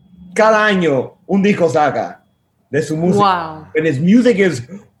disco, cada año un disco saca de su música. Wow. And his music is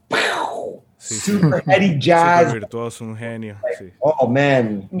Sí, super heady jazz. Súper virtuoso, un genio. Sí. Oh,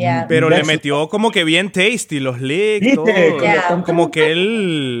 man. Yeah. Pero le Next- metió como que bien tasty, los licks, ¿Viste? todo. Yeah. Como que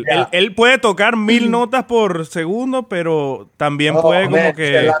él, Yeah. él puede tocar 1000 notas por segundo, pero también Oh, puede como man, se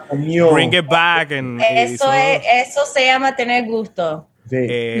que la comió. bring it back. Eso se llama tener gusto. Sí.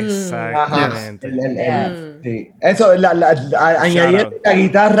 Exactamente. Sí. Eso, añadir la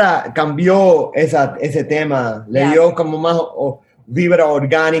guitarra cambió ese tema. Le Yeah. dio como más vibra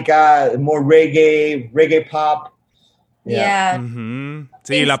orgánica, more reggae pop. Yeah. Ujú.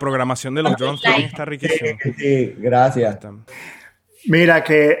 Sí, la programación de los drums también está riquísima. Sí, gracias. Mira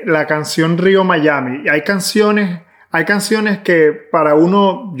que la canción Río Miami, hay canciones que para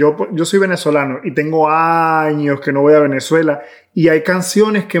uno, yo soy venezolano y tengo años que no voy a Venezuela, y hay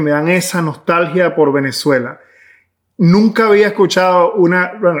canciones que me dan esa nostalgia por Venezuela. Nunca había escuchado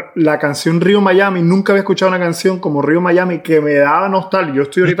la canción Río Miami, nunca había escuchado una canción como Río Miami que me daba nostalgia. Yo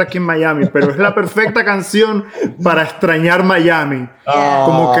estoy ahorita aquí en Miami, pero es la perfecta canción para extrañar Miami. Yeah.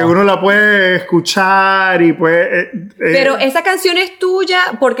 Como que uno la puede escuchar y puede... Pero esa canción es tuya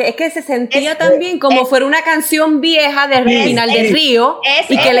porque es que se sentía también como fuera una canción vieja del final del río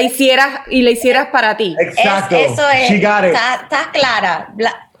y que la hicieras para ti. Exacto. Eso es. She got it. Estás clara.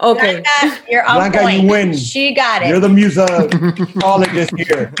 Okay. Blanca, you're on Blanca, point. you win. She got it. You're the musologist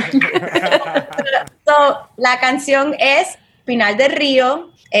here. So, la canción es Final del Río,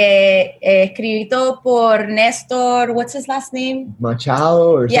 escrito por Néstor, what's his last name?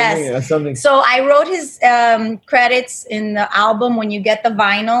 Machado or Yes. something. So I wrote his credits in the album when you get the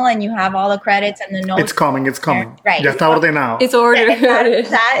vinyl and you have all the credits and the notes. It's coming. Right. Ya está ordenado. It's ordered.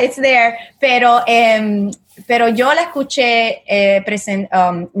 It's there. Pero yo la escuché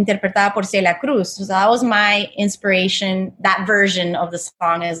interpretada por Celia Cruz. So that was my inspiration. That version of the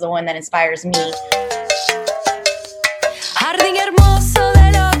song is the one that inspires me. Jardín hermoso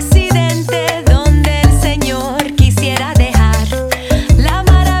del occidente donde el Señor quisiera dejar la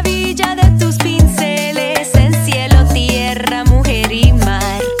maravilla de tus pinceles en cielo, tierra, mujer y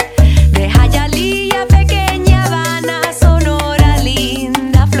mar. De Hialeah, pequeña Habana, Sonora,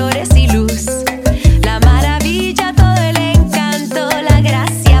 linda, flores y luz. La maravilla, todo el encanto, la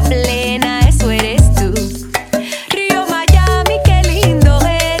gracia plena, eso eres tú. Río Miami, qué lindo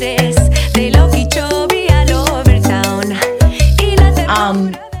eres, de Okeechobee al Overtown.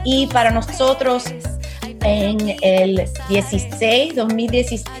 Y para nosotros, en el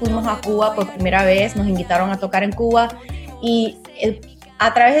 2016, fuimos a Cuba por primera vez, nos invitaron a tocar en Cuba y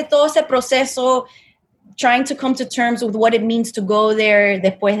a través de todo ese proceso, trying to come to terms with what it means to go there,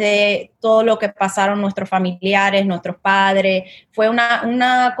 después de todo lo que pasaron nuestros familiares, nuestros padres, fue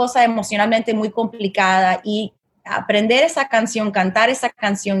una cosa emocionalmente muy complicada y aprender esa canción, cantar esa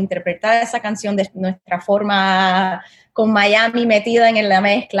canción, interpretar esa canción de nuestra forma con Miami metida en la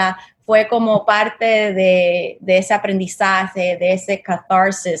mezcla, fue como parte de ese aprendizaje, de ese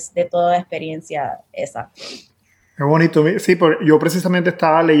catharsis de toda la experiencia esa. Qué bonito. Sí, yo precisamente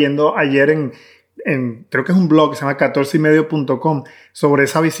estaba leyendo ayer creo que es un blog que se llama 14ymedio.com sobre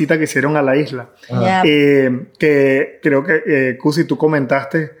esa visita que hicieron a la isla. Yeah. Que creo que, Cusi, tú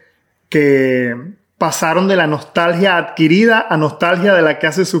comentaste que pasaron de la nostalgia adquirida a nostalgia de la que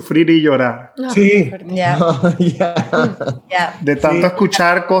hace sufrir y llorar. Sí. Yeah. Yeah. De tanto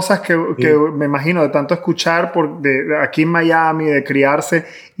escuchar cosas que me imagino, de tanto escuchar de aquí en Miami, de criarse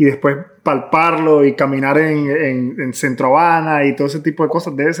y después palparlo y caminar en Centro Habana y todo ese tipo de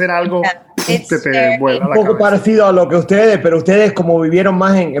cosas. Debe ser algo que te vuela Un la poco cabeza. parecido a lo que ustedes, pero ustedes como vivieron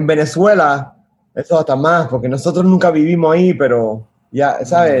más en Venezuela, eso hasta más, porque nosotros nunca vivimos ahí, pero ya,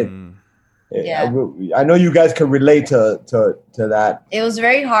 ¿sabes? Yeah. I know you guys can relate to that. It was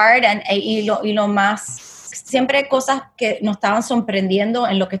very hard y lo más, siempre hay cosas que nos estaban sorprendiendo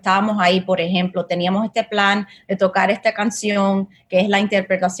en lo que estábamos ahí. Por ejemplo, teníamos este plan de tocar esta canción que es la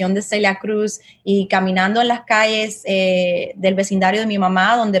interpretación de Celia Cruz y caminando en las calles del vecindario de mi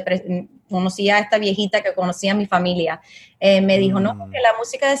mamá donde conocí a esta viejita que conocía a mi familia. Me dijo, no, porque la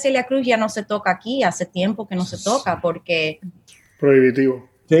música de Celia Cruz ya no se toca aquí, hace tiempo que no se toca, porque... Prohibitivo.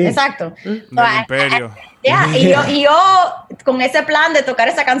 Sí. Exacto. Del imperio. Y yo con ese plan de tocar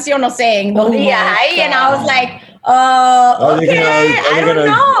esa canción, no sé, en 2 días ahí, and I was like, okay, I don't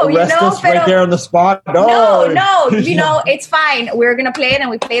know, you arrest know, us right there pero on the spot. no, you know, it's fine. We're gonna play it, and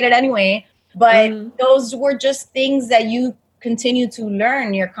we played it anyway. But those were just things that you continue to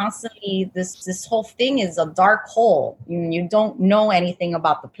learn. You're constantly, this whole thing is a dark hole. You don't know anything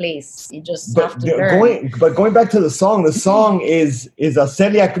about the place. You just have to learn. Going back to the song is a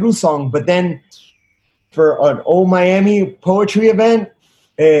Celia Cruz song, but then for an Old Miami poetry event,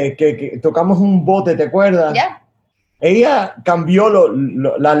 que tocamos un bote, ¿te acuerdas? Yeah. Ella cambió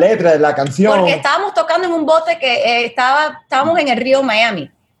la letra de la canción. Porque estábamos tocando en un bote que estábamos en el río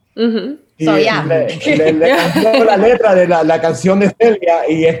Miami. Y So, yeah. le cambió la letra de la canción de Celia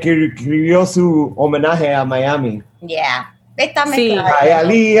y escribió su homenaje a Miami. Yeah. Está Sí. mezclado.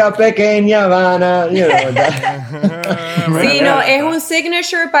 Hialeah, pequeña Habana. You know, Sí, no, es un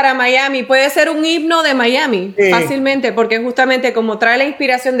signature para Miami. Puede ser un himno de Miami, Sí. fácilmente, porque justamente como trae la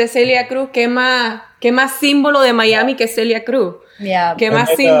inspiración de Celia Cruz, ¿qué más símbolo de Miami que Celia Cruz? Yeah. ¿Qué más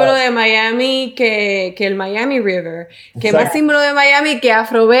símbolo de Miami que el Miami River? ¿Qué Exacto. más símbolo de Miami que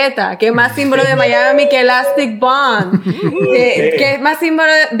Afrobeta? ¿Qué más símbolo de Miami que Elastic Bond? ¿Qué más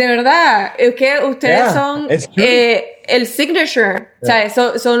símbolo de verdad? Es que ustedes Yeah, son it's true. el signature, ¿sabes?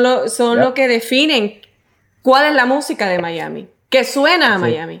 Son lo que definen cuál es la música de Miami, que suena a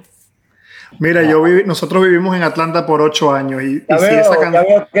Miami. Mira, nosotros vivimos en Atlanta por 8 años y Ya si veo, esa ya canción...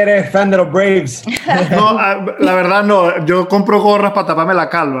 veo que eres fan de los Braves. No, la verdad no, yo compro gorras para taparme la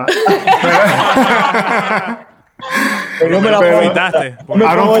calva. Pero yo me la Pero- pongo- Evitaste. yo me I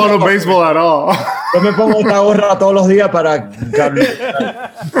don't pongo follow esta- baseball at all. Yo me pongo esta gorra todos los días para...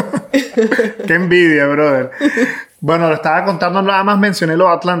 Qué envidia, brother. Bueno, le estaba contando, nada más mencioné lo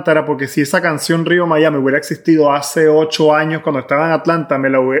de Atlanta, era porque si esa canción Río Miami hubiera existido hace 8 años cuando estaba en Atlanta, me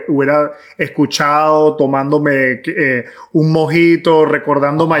la hubiera escuchado tomándome un mojito,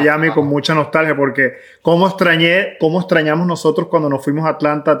 recordando Miami con mucha nostalgia, porque cómo extrañamos nosotros cuando nos fuimos a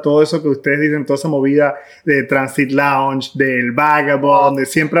Atlanta, todo eso que ustedes dicen, toda esa movida de Transit Lounge, del Vagabond, de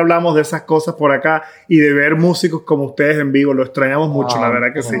siempre hablamos de esas cosas por acá y de ver músicos como ustedes en vivo, lo extrañamos mucho, la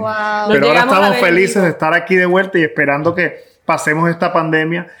verdad que sí. Wow. Pero Lo ahora llegamos a estamos ver felices vivo. de estar aquí de vuelta y esperando que pasemos esta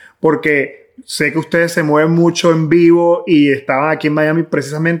pandemia, porque sé que ustedes se mueven mucho en vivo y estaban aquí en Miami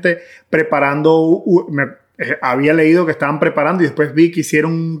precisamente preparando, había leído que estaban preparando y después vi que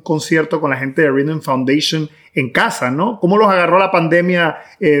hicieron un concierto con la gente de Rhythm Foundation en casa, ¿no? ¿Cómo los agarró la pandemia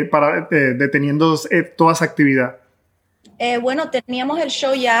deteniendo toda esa actividad? Bueno, teníamos el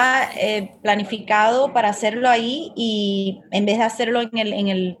show ya planificado para hacerlo ahí y en vez de hacerlo en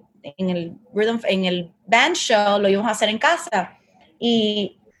el band show, lo íbamos a hacer en casa.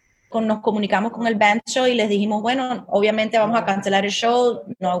 Y nos comunicamos con el band show y les dijimos, bueno, obviamente vamos a cancelar el show,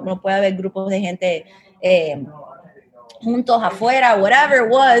 no puede haber grupos de gente juntos afuera, whatever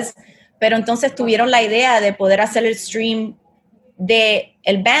it was, pero entonces tuvieron la idea de poder hacer el stream de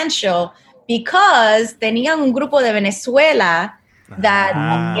el band show because tenían un grupo de Venezuela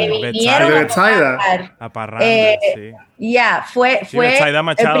que vinieron Betsaida. A Parranda, sí. Ya, fue Betsaida el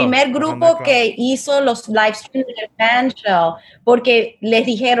Machado, primer grupo que hizo los live streams del band show, porque les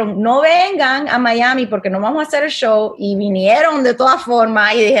dijeron, no vengan a Miami porque no vamos a hacer el show, y vinieron de todas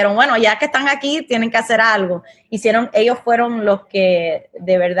formas y dijeron, bueno, ya que están aquí, tienen que hacer algo. Ellos fueron los que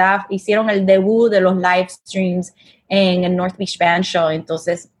de verdad hicieron el debut de los live streams en el North Beach Band Show.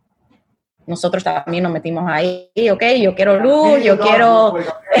 Entonces, nosotros también nos metimos ahí, ok, yo quiero luz, yo quiero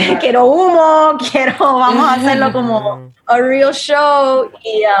humo, vamos a hacerlo como a real show.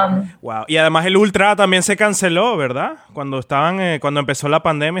 Y, Wow. Y además el Ultra también se canceló, ¿verdad? Cuando empezó la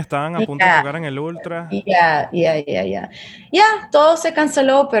pandemia estaban a punto de tocar en el Ultra. Ya, todo se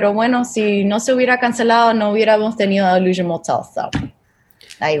canceló, pero bueno, si no se hubiera cancelado, no hubiéramos tenido Illusion Motel, so.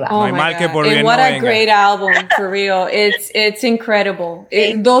 Ahí va. No hay my mal que God. por And bien what no a venga. great album, for real. It's incredible.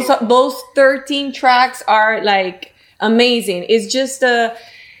 Those 13 tracks are like amazing. It's just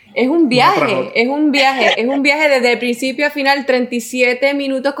es un viaje desde el principio a final, 37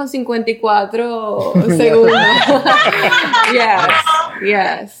 minutos con 54 segundos.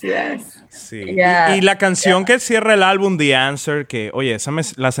 Yes. Sí. Yeah. Y la canción que cierra el álbum, The Answer, que, oye, esa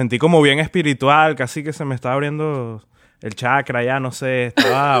la sentí como bien espiritual, casi que se me estaba abriendo el chakra, ya no sé,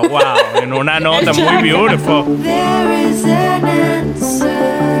 estaba, wow, en una nota muy beautiful. There is an answer.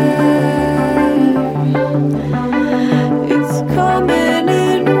 It's coming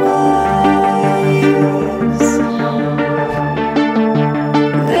in waves.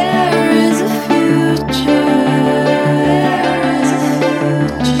 There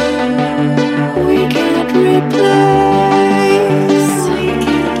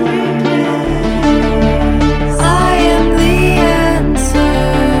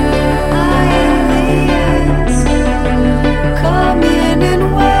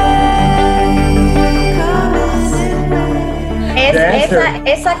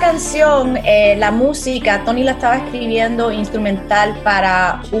esa canción, la música, Tony la estaba escribiendo instrumental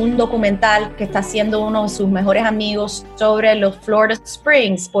para un documental que está haciendo uno de sus mejores amigos sobre los Florida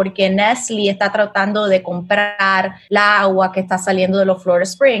Springs, porque Nestle está tratando de comprar la agua que está saliendo de los Florida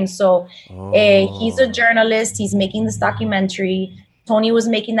Springs. So, he's a journalist, he's making this documentary. Tony was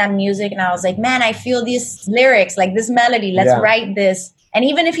making that music, and I was like, man, I feel these lyrics, like this melody, let's write this. And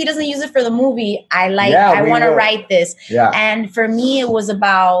even if he doesn't use it for the movie, I want to write this. Yeah. And for me, it was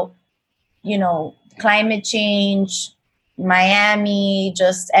about, climate change, Miami,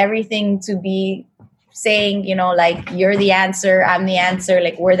 just everything to be saying, like, you're the answer, I'm the answer,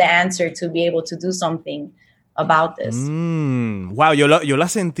 like, we're the answer to be able to do something about this. Wow, yo la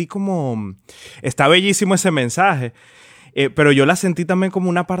sentí como... Está bellísimo ese mensaje. Pero yo la sentí también como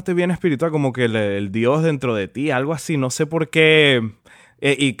una parte bien espiritual, como que el Dios dentro de ti, algo así, no sé por qué.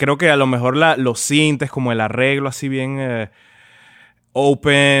 Y creo que a lo mejor los sintes, como el arreglo así bien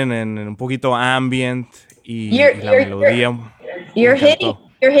open, un poquito ambient, y la melodía. You're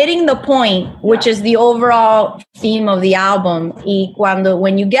hitting the point, which is the overall theme of the album. Y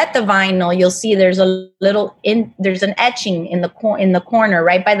when you get the vinyl, you'll see there's an etching in the corner,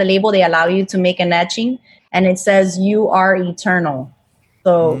 right by the label. They allow you to make an etching. And it says, you are eternal.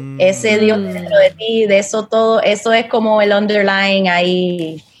 So, ese Dios dentro de ti, de eso todo, eso es como el underlying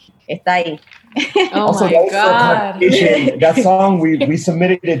ahí, está ahí. Oh Also, my God. That song, we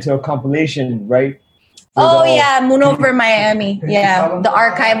submitted it to a compilation, right? Moon Over Miami. Yeah, the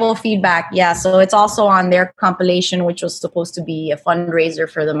archival feedback. Yeah, so it's also on their compilation, which was supposed to be a fundraiser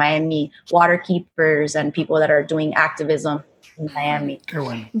for the Miami waterkeepers and people that are doing activism in Miami.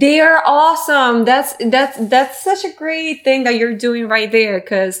 They are awesome. That's such a great thing that you're doing right there,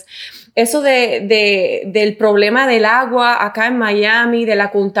 because eso del problema del agua acá en Miami, de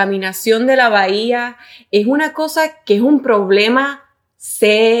la contaminación de la bahía, es una cosa que es un problema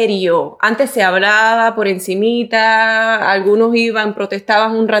serio. Antes se hablaba por encimita, algunos iban,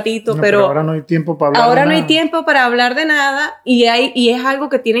 protestaban un ratito, pero ahora no hay tiempo para hablar ahora de no hay nada. tiempo para hablar de nada, y es algo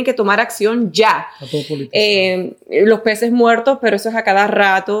que tienen que tomar acción ya. Los peces muertos, pero eso es a cada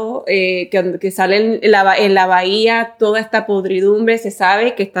rato, que salen en la bahía, toda esta podridumbre, se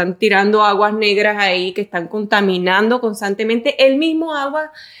sabe que están tirando aguas negras ahí, que están contaminando constantemente el mismo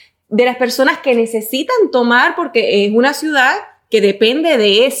agua de las personas que necesitan tomar, porque es una ciudad que depende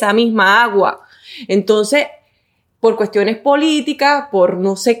de esa misma agua. Entonces, por cuestiones políticas, por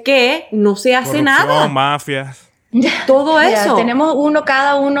no sé qué, no se hace Corrupción, nada. mafias. Todo eso. Tenemos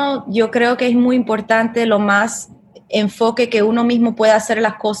cada uno, yo creo que es muy importante lo más enfoque que uno mismo puede hacer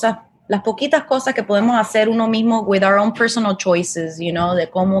las cosas, las poquitas cosas que podemos hacer uno mismo with our own personal choices, de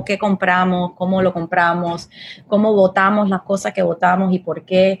qué compramos, cómo lo compramos, cómo votamos las cosas que votamos y por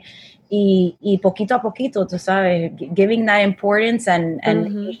qué. Y poquito a poquito, tú sabes, giving that importance and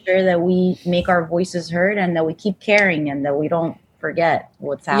making sure that we make our voices heard and that we keep caring and that we don't forget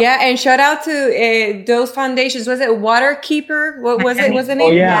what's happening. Yeah, and shout out to those foundations. Was it Waterkeeper? What was it? What's the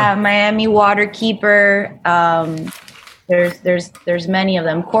name? Yeah, Miami Waterkeeper. There's many of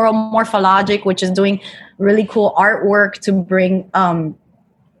them. Coral Morphologic, which is doing really cool artwork to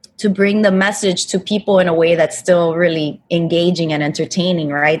bring the message to people in a way that's still really engaging and entertaining,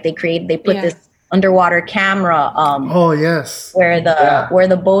 right? They put this underwater camera where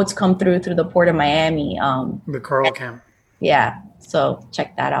the boats come through the port of Miami. The Coral Cam. Yeah, so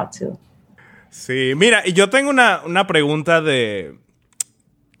check that out too. Sí, mira, y yo tengo una pregunta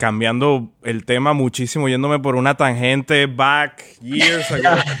cambiando el tema muchísimo, yéndome por una tangente back years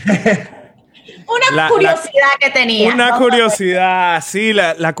ago. Una curiosidad que tenía. Una curiosidad, sí,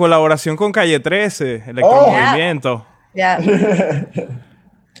 la colaboración con Calle 13, Electromovimiento. Ya.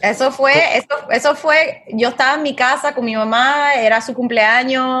 Eso fue, yo estaba en mi casa con mi mamá, era su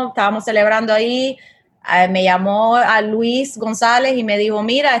cumpleaños, estábamos celebrando ahí, me llamó a Luis González y me dijo,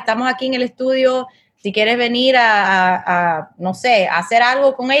 mira, estamos aquí en el estudio, si quieres venir a no sé, a hacer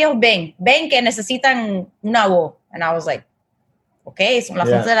algo con ellos, ven que necesitan una voz. And I was like, okay, son las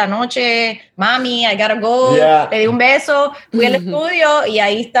 11 de la noche, mami, I gotta go. Le di un beso, fui al estudio y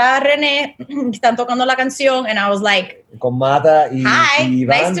ahí está René, están tocando la canción, and I was like, con Mata y hi, y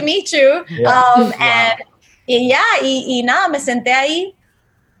Iván. nice to meet you. Y nada, me senté ahí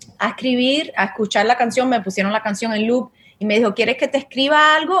a escribir, a escuchar la canción, me pusieron la canción en loop y me dijo, ¿quieres que te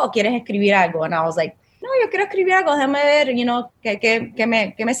escriba algo o quieres escribir algo? And I was like, no, yo quiero escribir algo, déjame ver,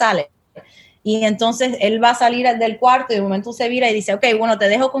 qué me sale. Y entonces él va a salir del cuarto y de momento se vira y dice, ok, bueno, te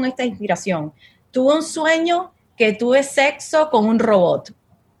dejo con esta inspiración. Tuve un sueño que tuve sexo con un robot.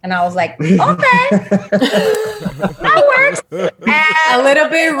 And I was like, okay, that works. A little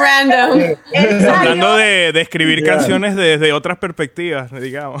bit random. Tratando de escribir canciones desde otras perspectivas,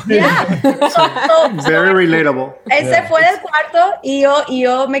 digamos. Yeah. Very relatable. Él se fue del cuarto y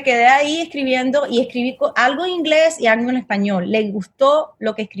yo me quedé ahí escribiendo y escribí algo en inglés y algo en español. Le gustó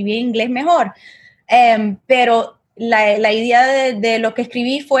lo que escribí en inglés mejor. Pero la idea de lo que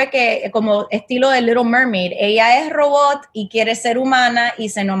escribí fue que, como estilo de Little Mermaid, ella es robot y quiere ser humana y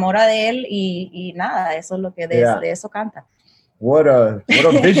se enamora de él y nada, eso es lo que de eso canta. What a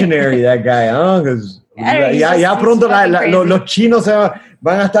visionary that guy, huh? 'Cause Yeah, ya he's pronto fucking crazy. los chinos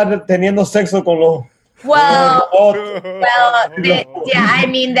van a estar teniendo sexo con los Well, robots. yeah, I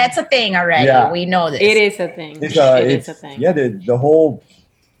mean, that's a thing already. Yeah. We know this. It is a thing. It's, It is a thing. Yeah, the whole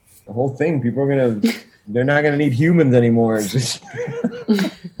thing. People are they're not gonna need humans anymore. It's just,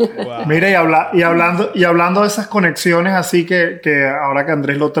 Wow. Mira, y hablando de esas conexiones, así que ahora que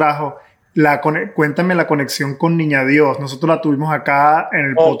Andrés lo trajo, cuéntame la conexión con Niña Dios. Nosotros la tuvimos acá en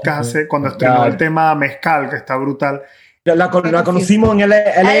el podcast cuando estrenó el tema Mezcal, que está brutal. la conocimos en el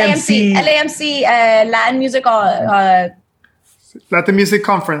LAMC. LAMC, Latin Music Latin Music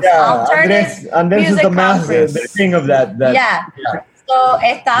Conference. Yeah, Alternative Andrés is Music the master, Conference. the king of that. Yeah. So,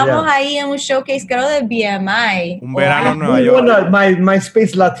 estábamos ahí en un showcase, creo, de BMI. Un verano en Nueva We York. won my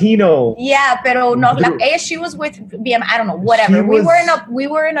Space Latino. Yeah, pero no, she was with BMI, I don't know, whatever. She was- We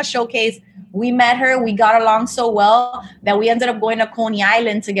were in a showcase. We met her. We got along so well that we ended up going to Coney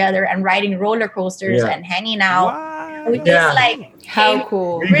Island together and riding roller coasters and hanging out. Wow. We just Yeah. became How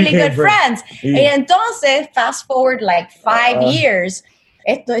cool. really good friends. Yeah. Y entonces, fast forward like 5 years,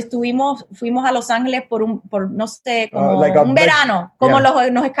 fuimos a Los Ángeles por no sé, como Like un verano. Como yeah.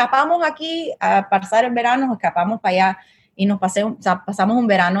 nos escapamos aquí a pasar el verano, nos escapamos para allá y pasamos un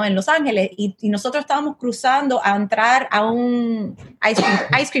verano en Los Ángeles y nosotros estábamos cruzando a entrar a un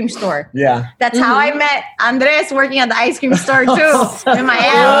ice cream store. Yeah. That's how I met Andres working at the ice cream store too in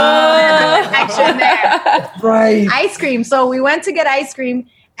Miami. Connection there. Right. Ice cream. So we went to get ice cream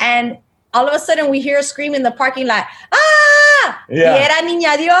and all of a sudden we hear a scream in the parking lot. ¡Ah! Yeah. Y era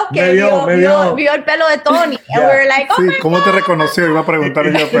Niña Dios que Me vio. vio el pelo de Tony. And we were like, oh Sí, my ¿cómo God. te reconoció? Iba a preguntar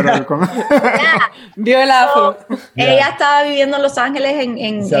yo, pero... Yeah. Vio el afro. Ella estaba viviendo en Los Ángeles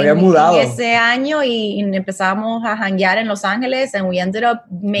en Se había mudado. en ese año y empezamos a hanguear en Los Ángeles and we ended up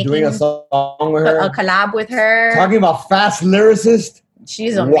making Doing a song with her. a collab with her. Talking about fast lyricist.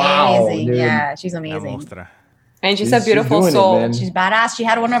 She's Wow, amazing. dude. Yeah, she's La amazing. mostra. And she's She's- a beautiful she's doing it, soul. man. She's badass. She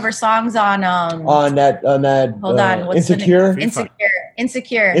had one of her songs on On that hold on, what's the Insecure. name?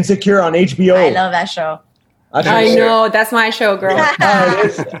 Insecure. Insecure on HBO. I love that show. I know, that's my show, girl. Ah,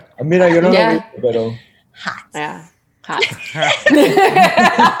 it is. Mira, yo no Yeah. lo vi, pero Hot. Yeah. Hot.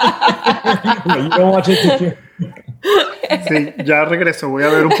 you don't watch Insecure. Sí, ya regreso. Voy a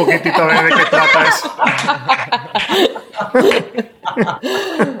ver un poquitito a ver de qué trata eso.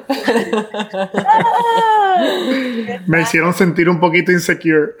 Me hicieron sentir un poquito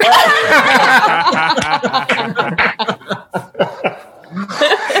insecure.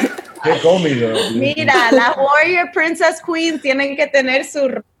 Qué cómico. Mira, las Warrior Princess Queens tienen que tener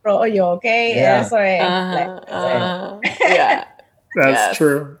su rollo, ¿ok? Yeah. Eso es. Yeah. That's Yes.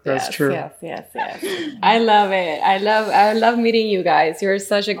 true. That's Yes, true. Yes. I love it. I love meeting you guys. You're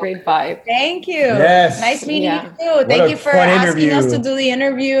such a great vibe. Thank you. Yes. Nice meeting Yeah. you too. Thank a you for fun asking interview. us to do the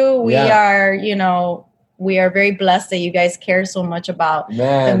interview. We Yeah. are very blessed that you guys care so much about the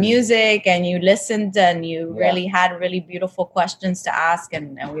Man. music and you listened and you Yeah. really had really beautiful questions to ask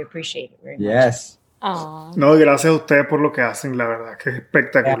and we appreciate it very much. Yes. Aw. No, gracias a ustedes por lo que hacen, la verdad, que es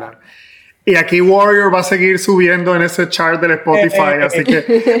espectacular. Y aquí Warrior va a seguir subiendo en ese chart del Spotify, así que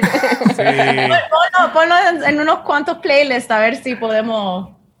Sí. Ponlo en unos cuantos playlists a ver si podemos,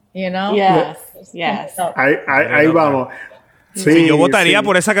 Yes. Yes. ahí vamos. Sí, yo votaría sí.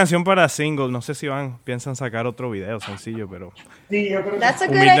 por esa canción para single. No sé si piensan sacar otro video sencillo, pero That's a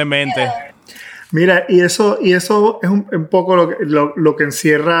good humildemente. idea. Mira, y eso es un poco lo que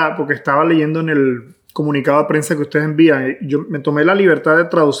encierra, porque estaba leyendo en el comunicado de prensa que ustedes envían. Yo me tomé la libertad de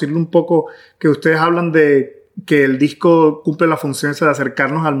traducirlo un poco, que ustedes hablan de que el disco cumple la función esa de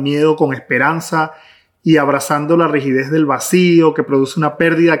acercarnos al miedo con esperanza y abrazando la rigidez del vacío que produce una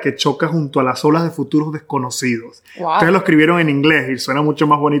pérdida que choca junto a las olas de futuros desconocidos. Wow. Ustedes lo escribieron en inglés y suena mucho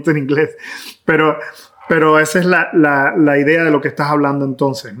más bonito en inglés, pero esa es la idea de lo que estás hablando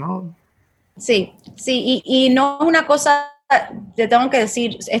entonces, ¿no? Sí, y no es una cosa, te tengo que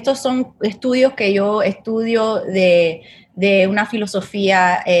decir, estos son estudios que yo estudio de una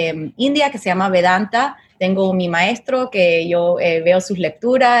filosofía india que se llama Vedanta. tengo mi maestro que yo veo sus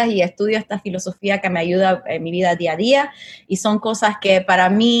lecturas y estudio esta filosofía que me ayuda en mi vida día a día, y son cosas que para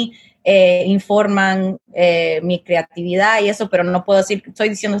mí informan mi creatividad y eso, pero no puedo decir, estoy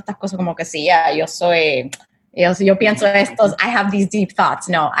diciendo estas cosas como que sí, ya, yo pienso estos, I have these deep thoughts.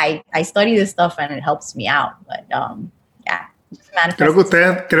 No, I study this stuff and it helps me out. But, yeah. Creo que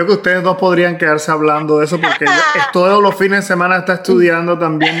ustedes dos podrían quedarse hablando de eso porque todos los fines de semana está estudiando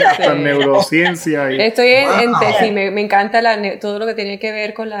también hasta neurociencia. Estoy en tesis, me encanta todo lo que tiene que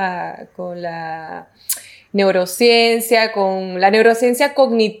ver con la neurociencia, con la neurociencia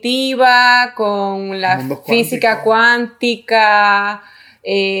cognitiva, con la física cuántica,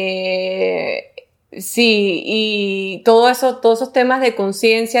 sí, y todos esos temas de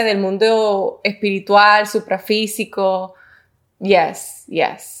conciencia del mundo espiritual, suprafísico. Yes,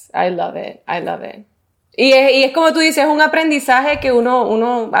 I love it. Y es como tú dices, es un aprendizaje que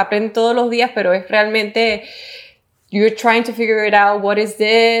uno aprende todos los días, pero es realmente, you're trying to figure it out, what is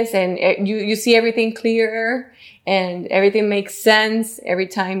this, and you see everything clearer, and everything makes sense every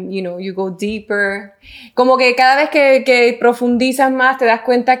time, you go deeper. Como que cada vez que profundizas más, te das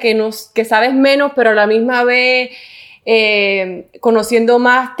cuenta que sabes menos, pero a la misma vez, conociendo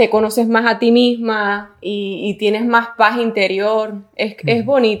más, te conoces más a ti misma y tienes más paz interior. Es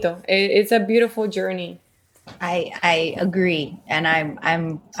bonito. It's a beautiful journey. I agree, and I'm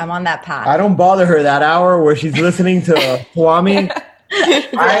on that path. I don't bother her that hour where she's listening to Kwame.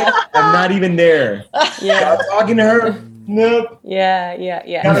 I am not even there. Yeah. Talking to her. Nope. Yeah.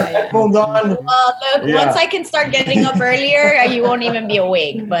 Got her headphones on. Well, look, once I can start getting up earlier, you won't even be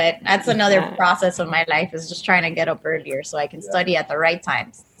awake. But that's another process of my life, is just trying to get up earlier so I can study at the right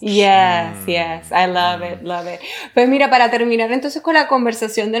times. Yes. I love it. Pues mira, para terminar entonces con la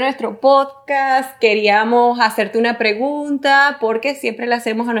conversación de nuestro podcast, queríamos hacerte una pregunta, porque siempre le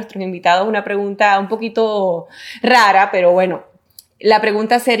hacemos a nuestros invitados una pregunta un poquito rara, pero bueno, la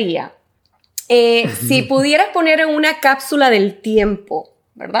pregunta sería, si pudieras poner en una cápsula del tiempo,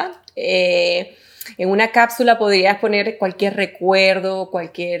 ¿verdad? En una cápsula podrías poner cualquier recuerdo,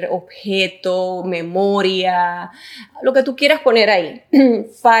 cualquier objeto, memoria, lo que tú quieras poner ahí,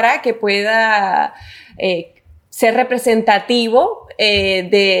 para que pueda ser representativo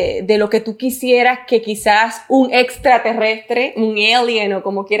de lo que tú quisieras que quizás un extraterrestre, un alien o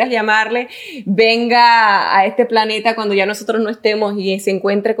como quieras llamarle, venga a este planeta cuando ya nosotros no estemos y se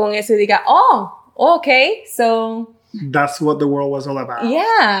encuentre con eso y diga, okay, so... That's what the world was all about.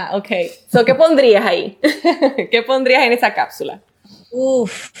 Yeah, okay. So, ¿qué pondrías ahí? ¿Qué pondrías en esa cápsula?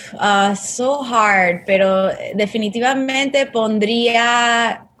 So hard, pero definitivamente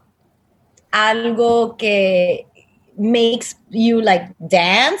pondría algo que makes you like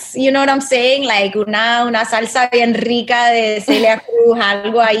dance, you know what I'm saying? Like una salsa bien rica de Celia Cruz,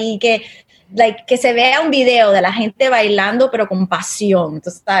 algo ahí que se vea un video de la gente bailando pero con pasión.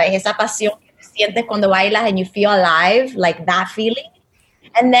 Entonces, ¿sabes? Esa pasión sientes cuando bailas and you feel alive, like that feeling.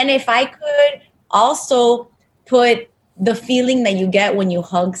 And then if I could also put the feeling that you get when you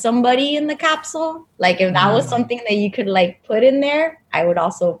hug somebody in the capsule, like if that was something that you could like put in there, I would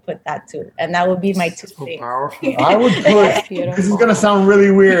also put that too. And that would be my two things. Powerful. I would put, this is going to sound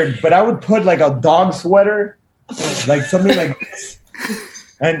really weird, but I would put like a dog sweater, like something like this.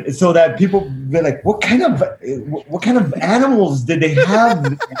 And so that people be like, what kind of animals did they have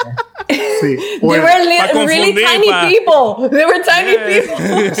there? Sí. They were really tiny people. They were tiny people.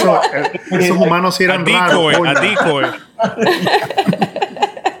 Esos humanos sí eran raros. A decoy.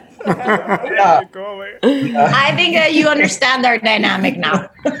 I think that you understand our dynamic now.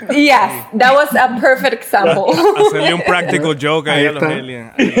 Yes, that was a perfect example. Hacerle un practical joke ahí a los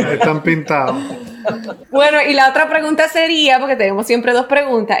aliens. Están pintados. Bueno, y la otra pregunta sería, porque tenemos siempre dos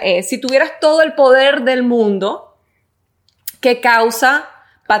preguntas, es, si tuvieras todo el poder del mundo, ¿qué causa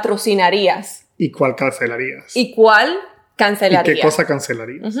patrocinarías? ¿Y cuál cancelarías? ¿Y cuál cancelarías? ¿Y qué cosa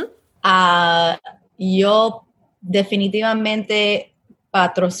cancelarías? Yo definitivamente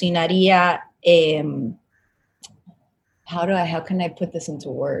patrocinaría, how can I put this into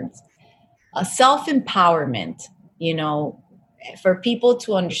words? A self-empowerment, you know, for people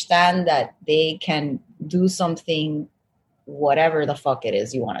to understand that they can do something, whatever the fuck it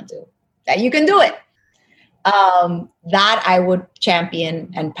is you want to do, that you can do it. That I would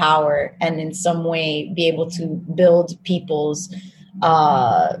champion and power, and in some way be able to build people's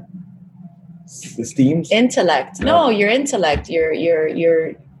Esteem? intellect. No, your intellect,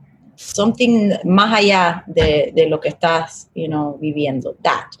 your something más allá de lo que estás, you know, viviendo.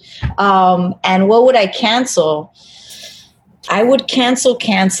 That. And what would I cancel? I would cancel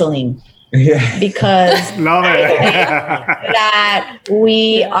canceling. Yeah. Because Love it. that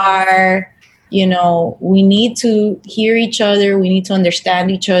we are You know, we need to hear each other. We need to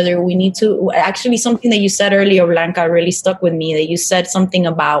understand each other. We need to, actually, something that you said earlier, Blanca, really stuck with me, that you said something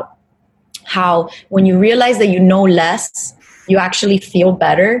about how when you realize that you know less, you actually feel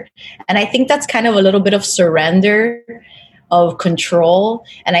better. And I think that's kind of a little bit of surrender of control.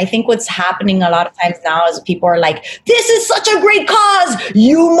 And I think what's happening a lot of times now is people are like, this is such a great cause.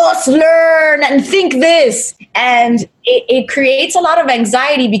 You must learn and think this. And it creates a lot of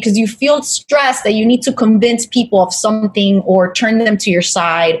anxiety because you feel stressed that you need to convince people of something or turn them to your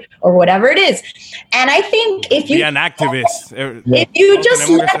side or whatever it is. And I think if you be an activist. if you just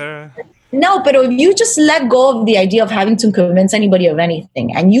but if you just let go of the idea of having to convince anybody of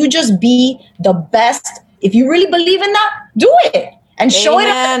anything and you just be the best, if you really believe in that, do it and show it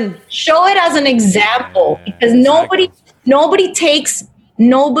as an example, because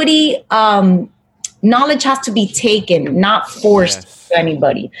knowledge has to be taken, not forced to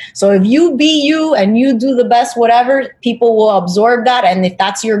anybody. So if you be you and you do the best, whatever, people will absorb that. And if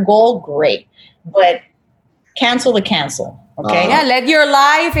that's your goal, great. But cancel the cancel. Okay. Yeah, let your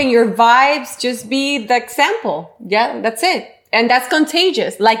life and your vibes just be the example. Yeah, that's it. And that's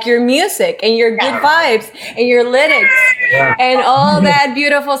contagious, like your music and your good vibes and your lyrics and all that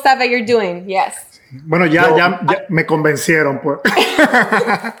beautiful stuff that you're doing. Yes. Bueno, ya me convencieron, pues.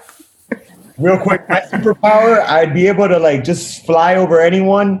 Real quick, my superpower, I'd be able to like just fly over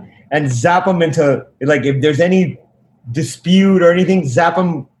anyone and zap them into, like, if there's any dispute or anything, zap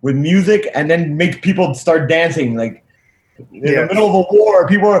them with music and then make people start dancing. Like in the middle of a war,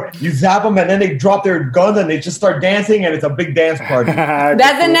 you zap them and then they drop their guns and they just start dancing and it's a big dance party.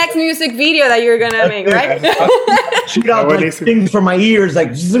 That's the next music video that you're gonna make, right? Shoot out like things from my ears,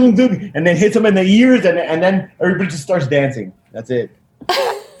 like zoom, zoom, and then hits them in the ears and then everybody just starts dancing. That's it.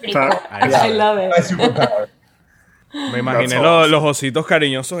 I love it. My superpower. Me imaginé los ositos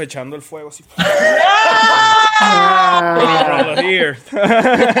cariñosos echando el fuego así. Here.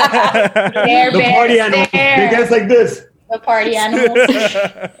 The party animals. They dance like this. The party animals.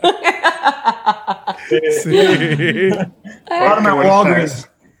 Walgreens.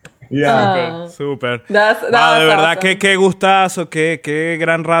 Yeah. Súper. De verdad, awesome. qué gustazo, qué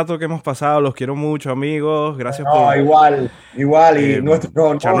gran rato que hemos pasado. Los quiero mucho, amigos. Gracias por... Igual. Y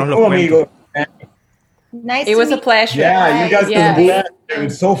nuestro amigo. Nice. It was a pleasure. Yeah, you guys can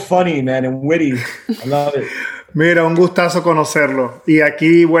It's so funny, man, and witty. I love it. Mira, un gustazo conocerlo. Y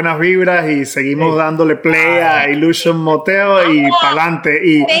aquí buenas vibras y seguimos dándole play a Illusion Motel y pa'lante.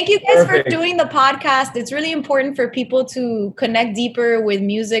 Y thank you guys for doing the podcast. It's really important for people to connect deeper with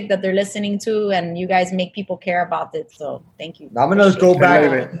music that they're listening to, and you guys make people care about it. So thank you. I'm going to go back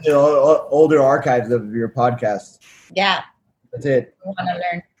to the older archives of your podcast. Yeah. That's it. I want to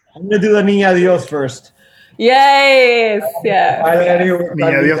learn. I'm going to do the Niña Dios first. Yes. Yeah.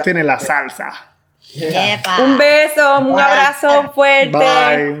 Niña Dios tiene la salsa. Un beso, un abrazo fuerte.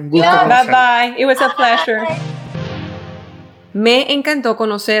 Bye. Un gusto Bye. It was a pleasure. Me encantó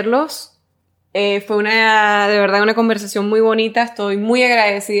conocerlos. Fue de verdad una conversación muy bonita. Estoy muy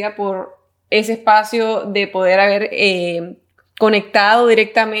agradecida por ese espacio de poder haber conectado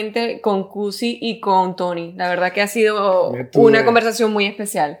directamente con Cusi y con Tony. La verdad que ha sido una conversación muy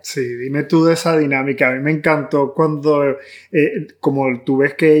especial. Sí, dime tú de esa dinámica. A mí me encantó cuando, como tú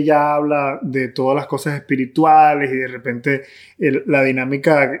ves que ella habla de todas las cosas espirituales y de repente la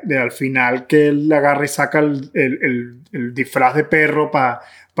dinámica de al final que él agarra y saca el disfraz de perro para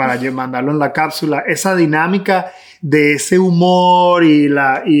mandarlo en la cápsula. Esa dinámica de ese humor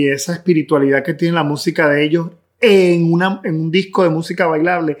y esa espiritualidad que tiene la música de ellos en un disco de música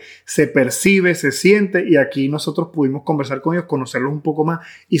bailable se percibe, se siente, y aquí nosotros pudimos conversar con ellos, conocerlos un poco más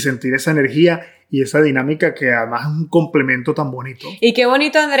y sentir esa energía y esa dinámica que además es un complemento tan bonito. Y qué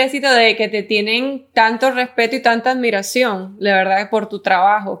bonito, Andresito, de que te tienen tanto respeto y tanta admiración, la verdad, por tu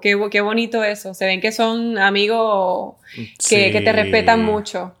trabajo. Qué bonito eso. Se ven que son amigos que te respetan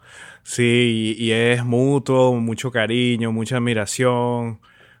mucho. Sí, y es mutuo, mucho cariño, mucha admiración,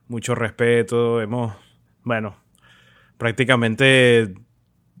 mucho respeto. Prácticamente,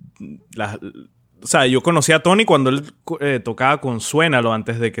 o sea, yo conocí a Tony cuando él tocaba con Suénalo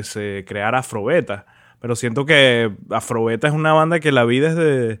antes de que se creara Afrobeta. Pero siento que Afrobeta es una banda que la vi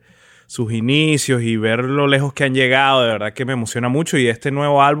desde sus inicios y ver lo lejos que han llegado, de verdad que me emociona mucho. Y este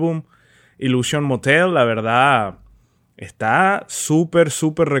nuevo álbum, Illusion Motel, la verdad, está súper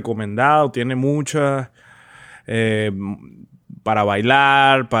recomendado. Tiene muchas... para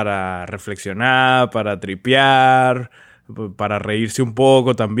bailar, para reflexionar, para tripear, para reírse un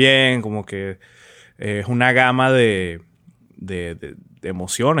poco también, como que es una gama de de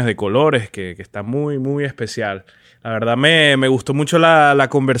emociones, de colores, que está muy, muy especial. La verdad me gustó mucho la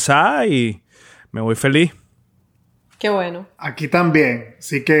conversada y me voy feliz. Qué bueno. Aquí también.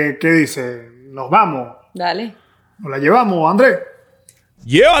 Así que, ¿qué dice? ¿Nos vamos? Dale. ¿Nos la llevamos, Andrés?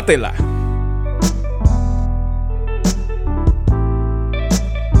 ¡Llévatela!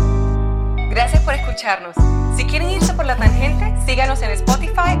 Gracias por escucharnos. Si quieren irse por la tangente, síganos en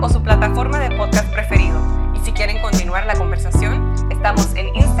Spotify o su plataforma de podcast preferido. Y si quieren continuar la conversación, estamos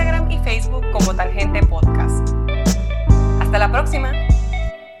en Instagram y Facebook como Tangente Podcast. Hasta la próxima.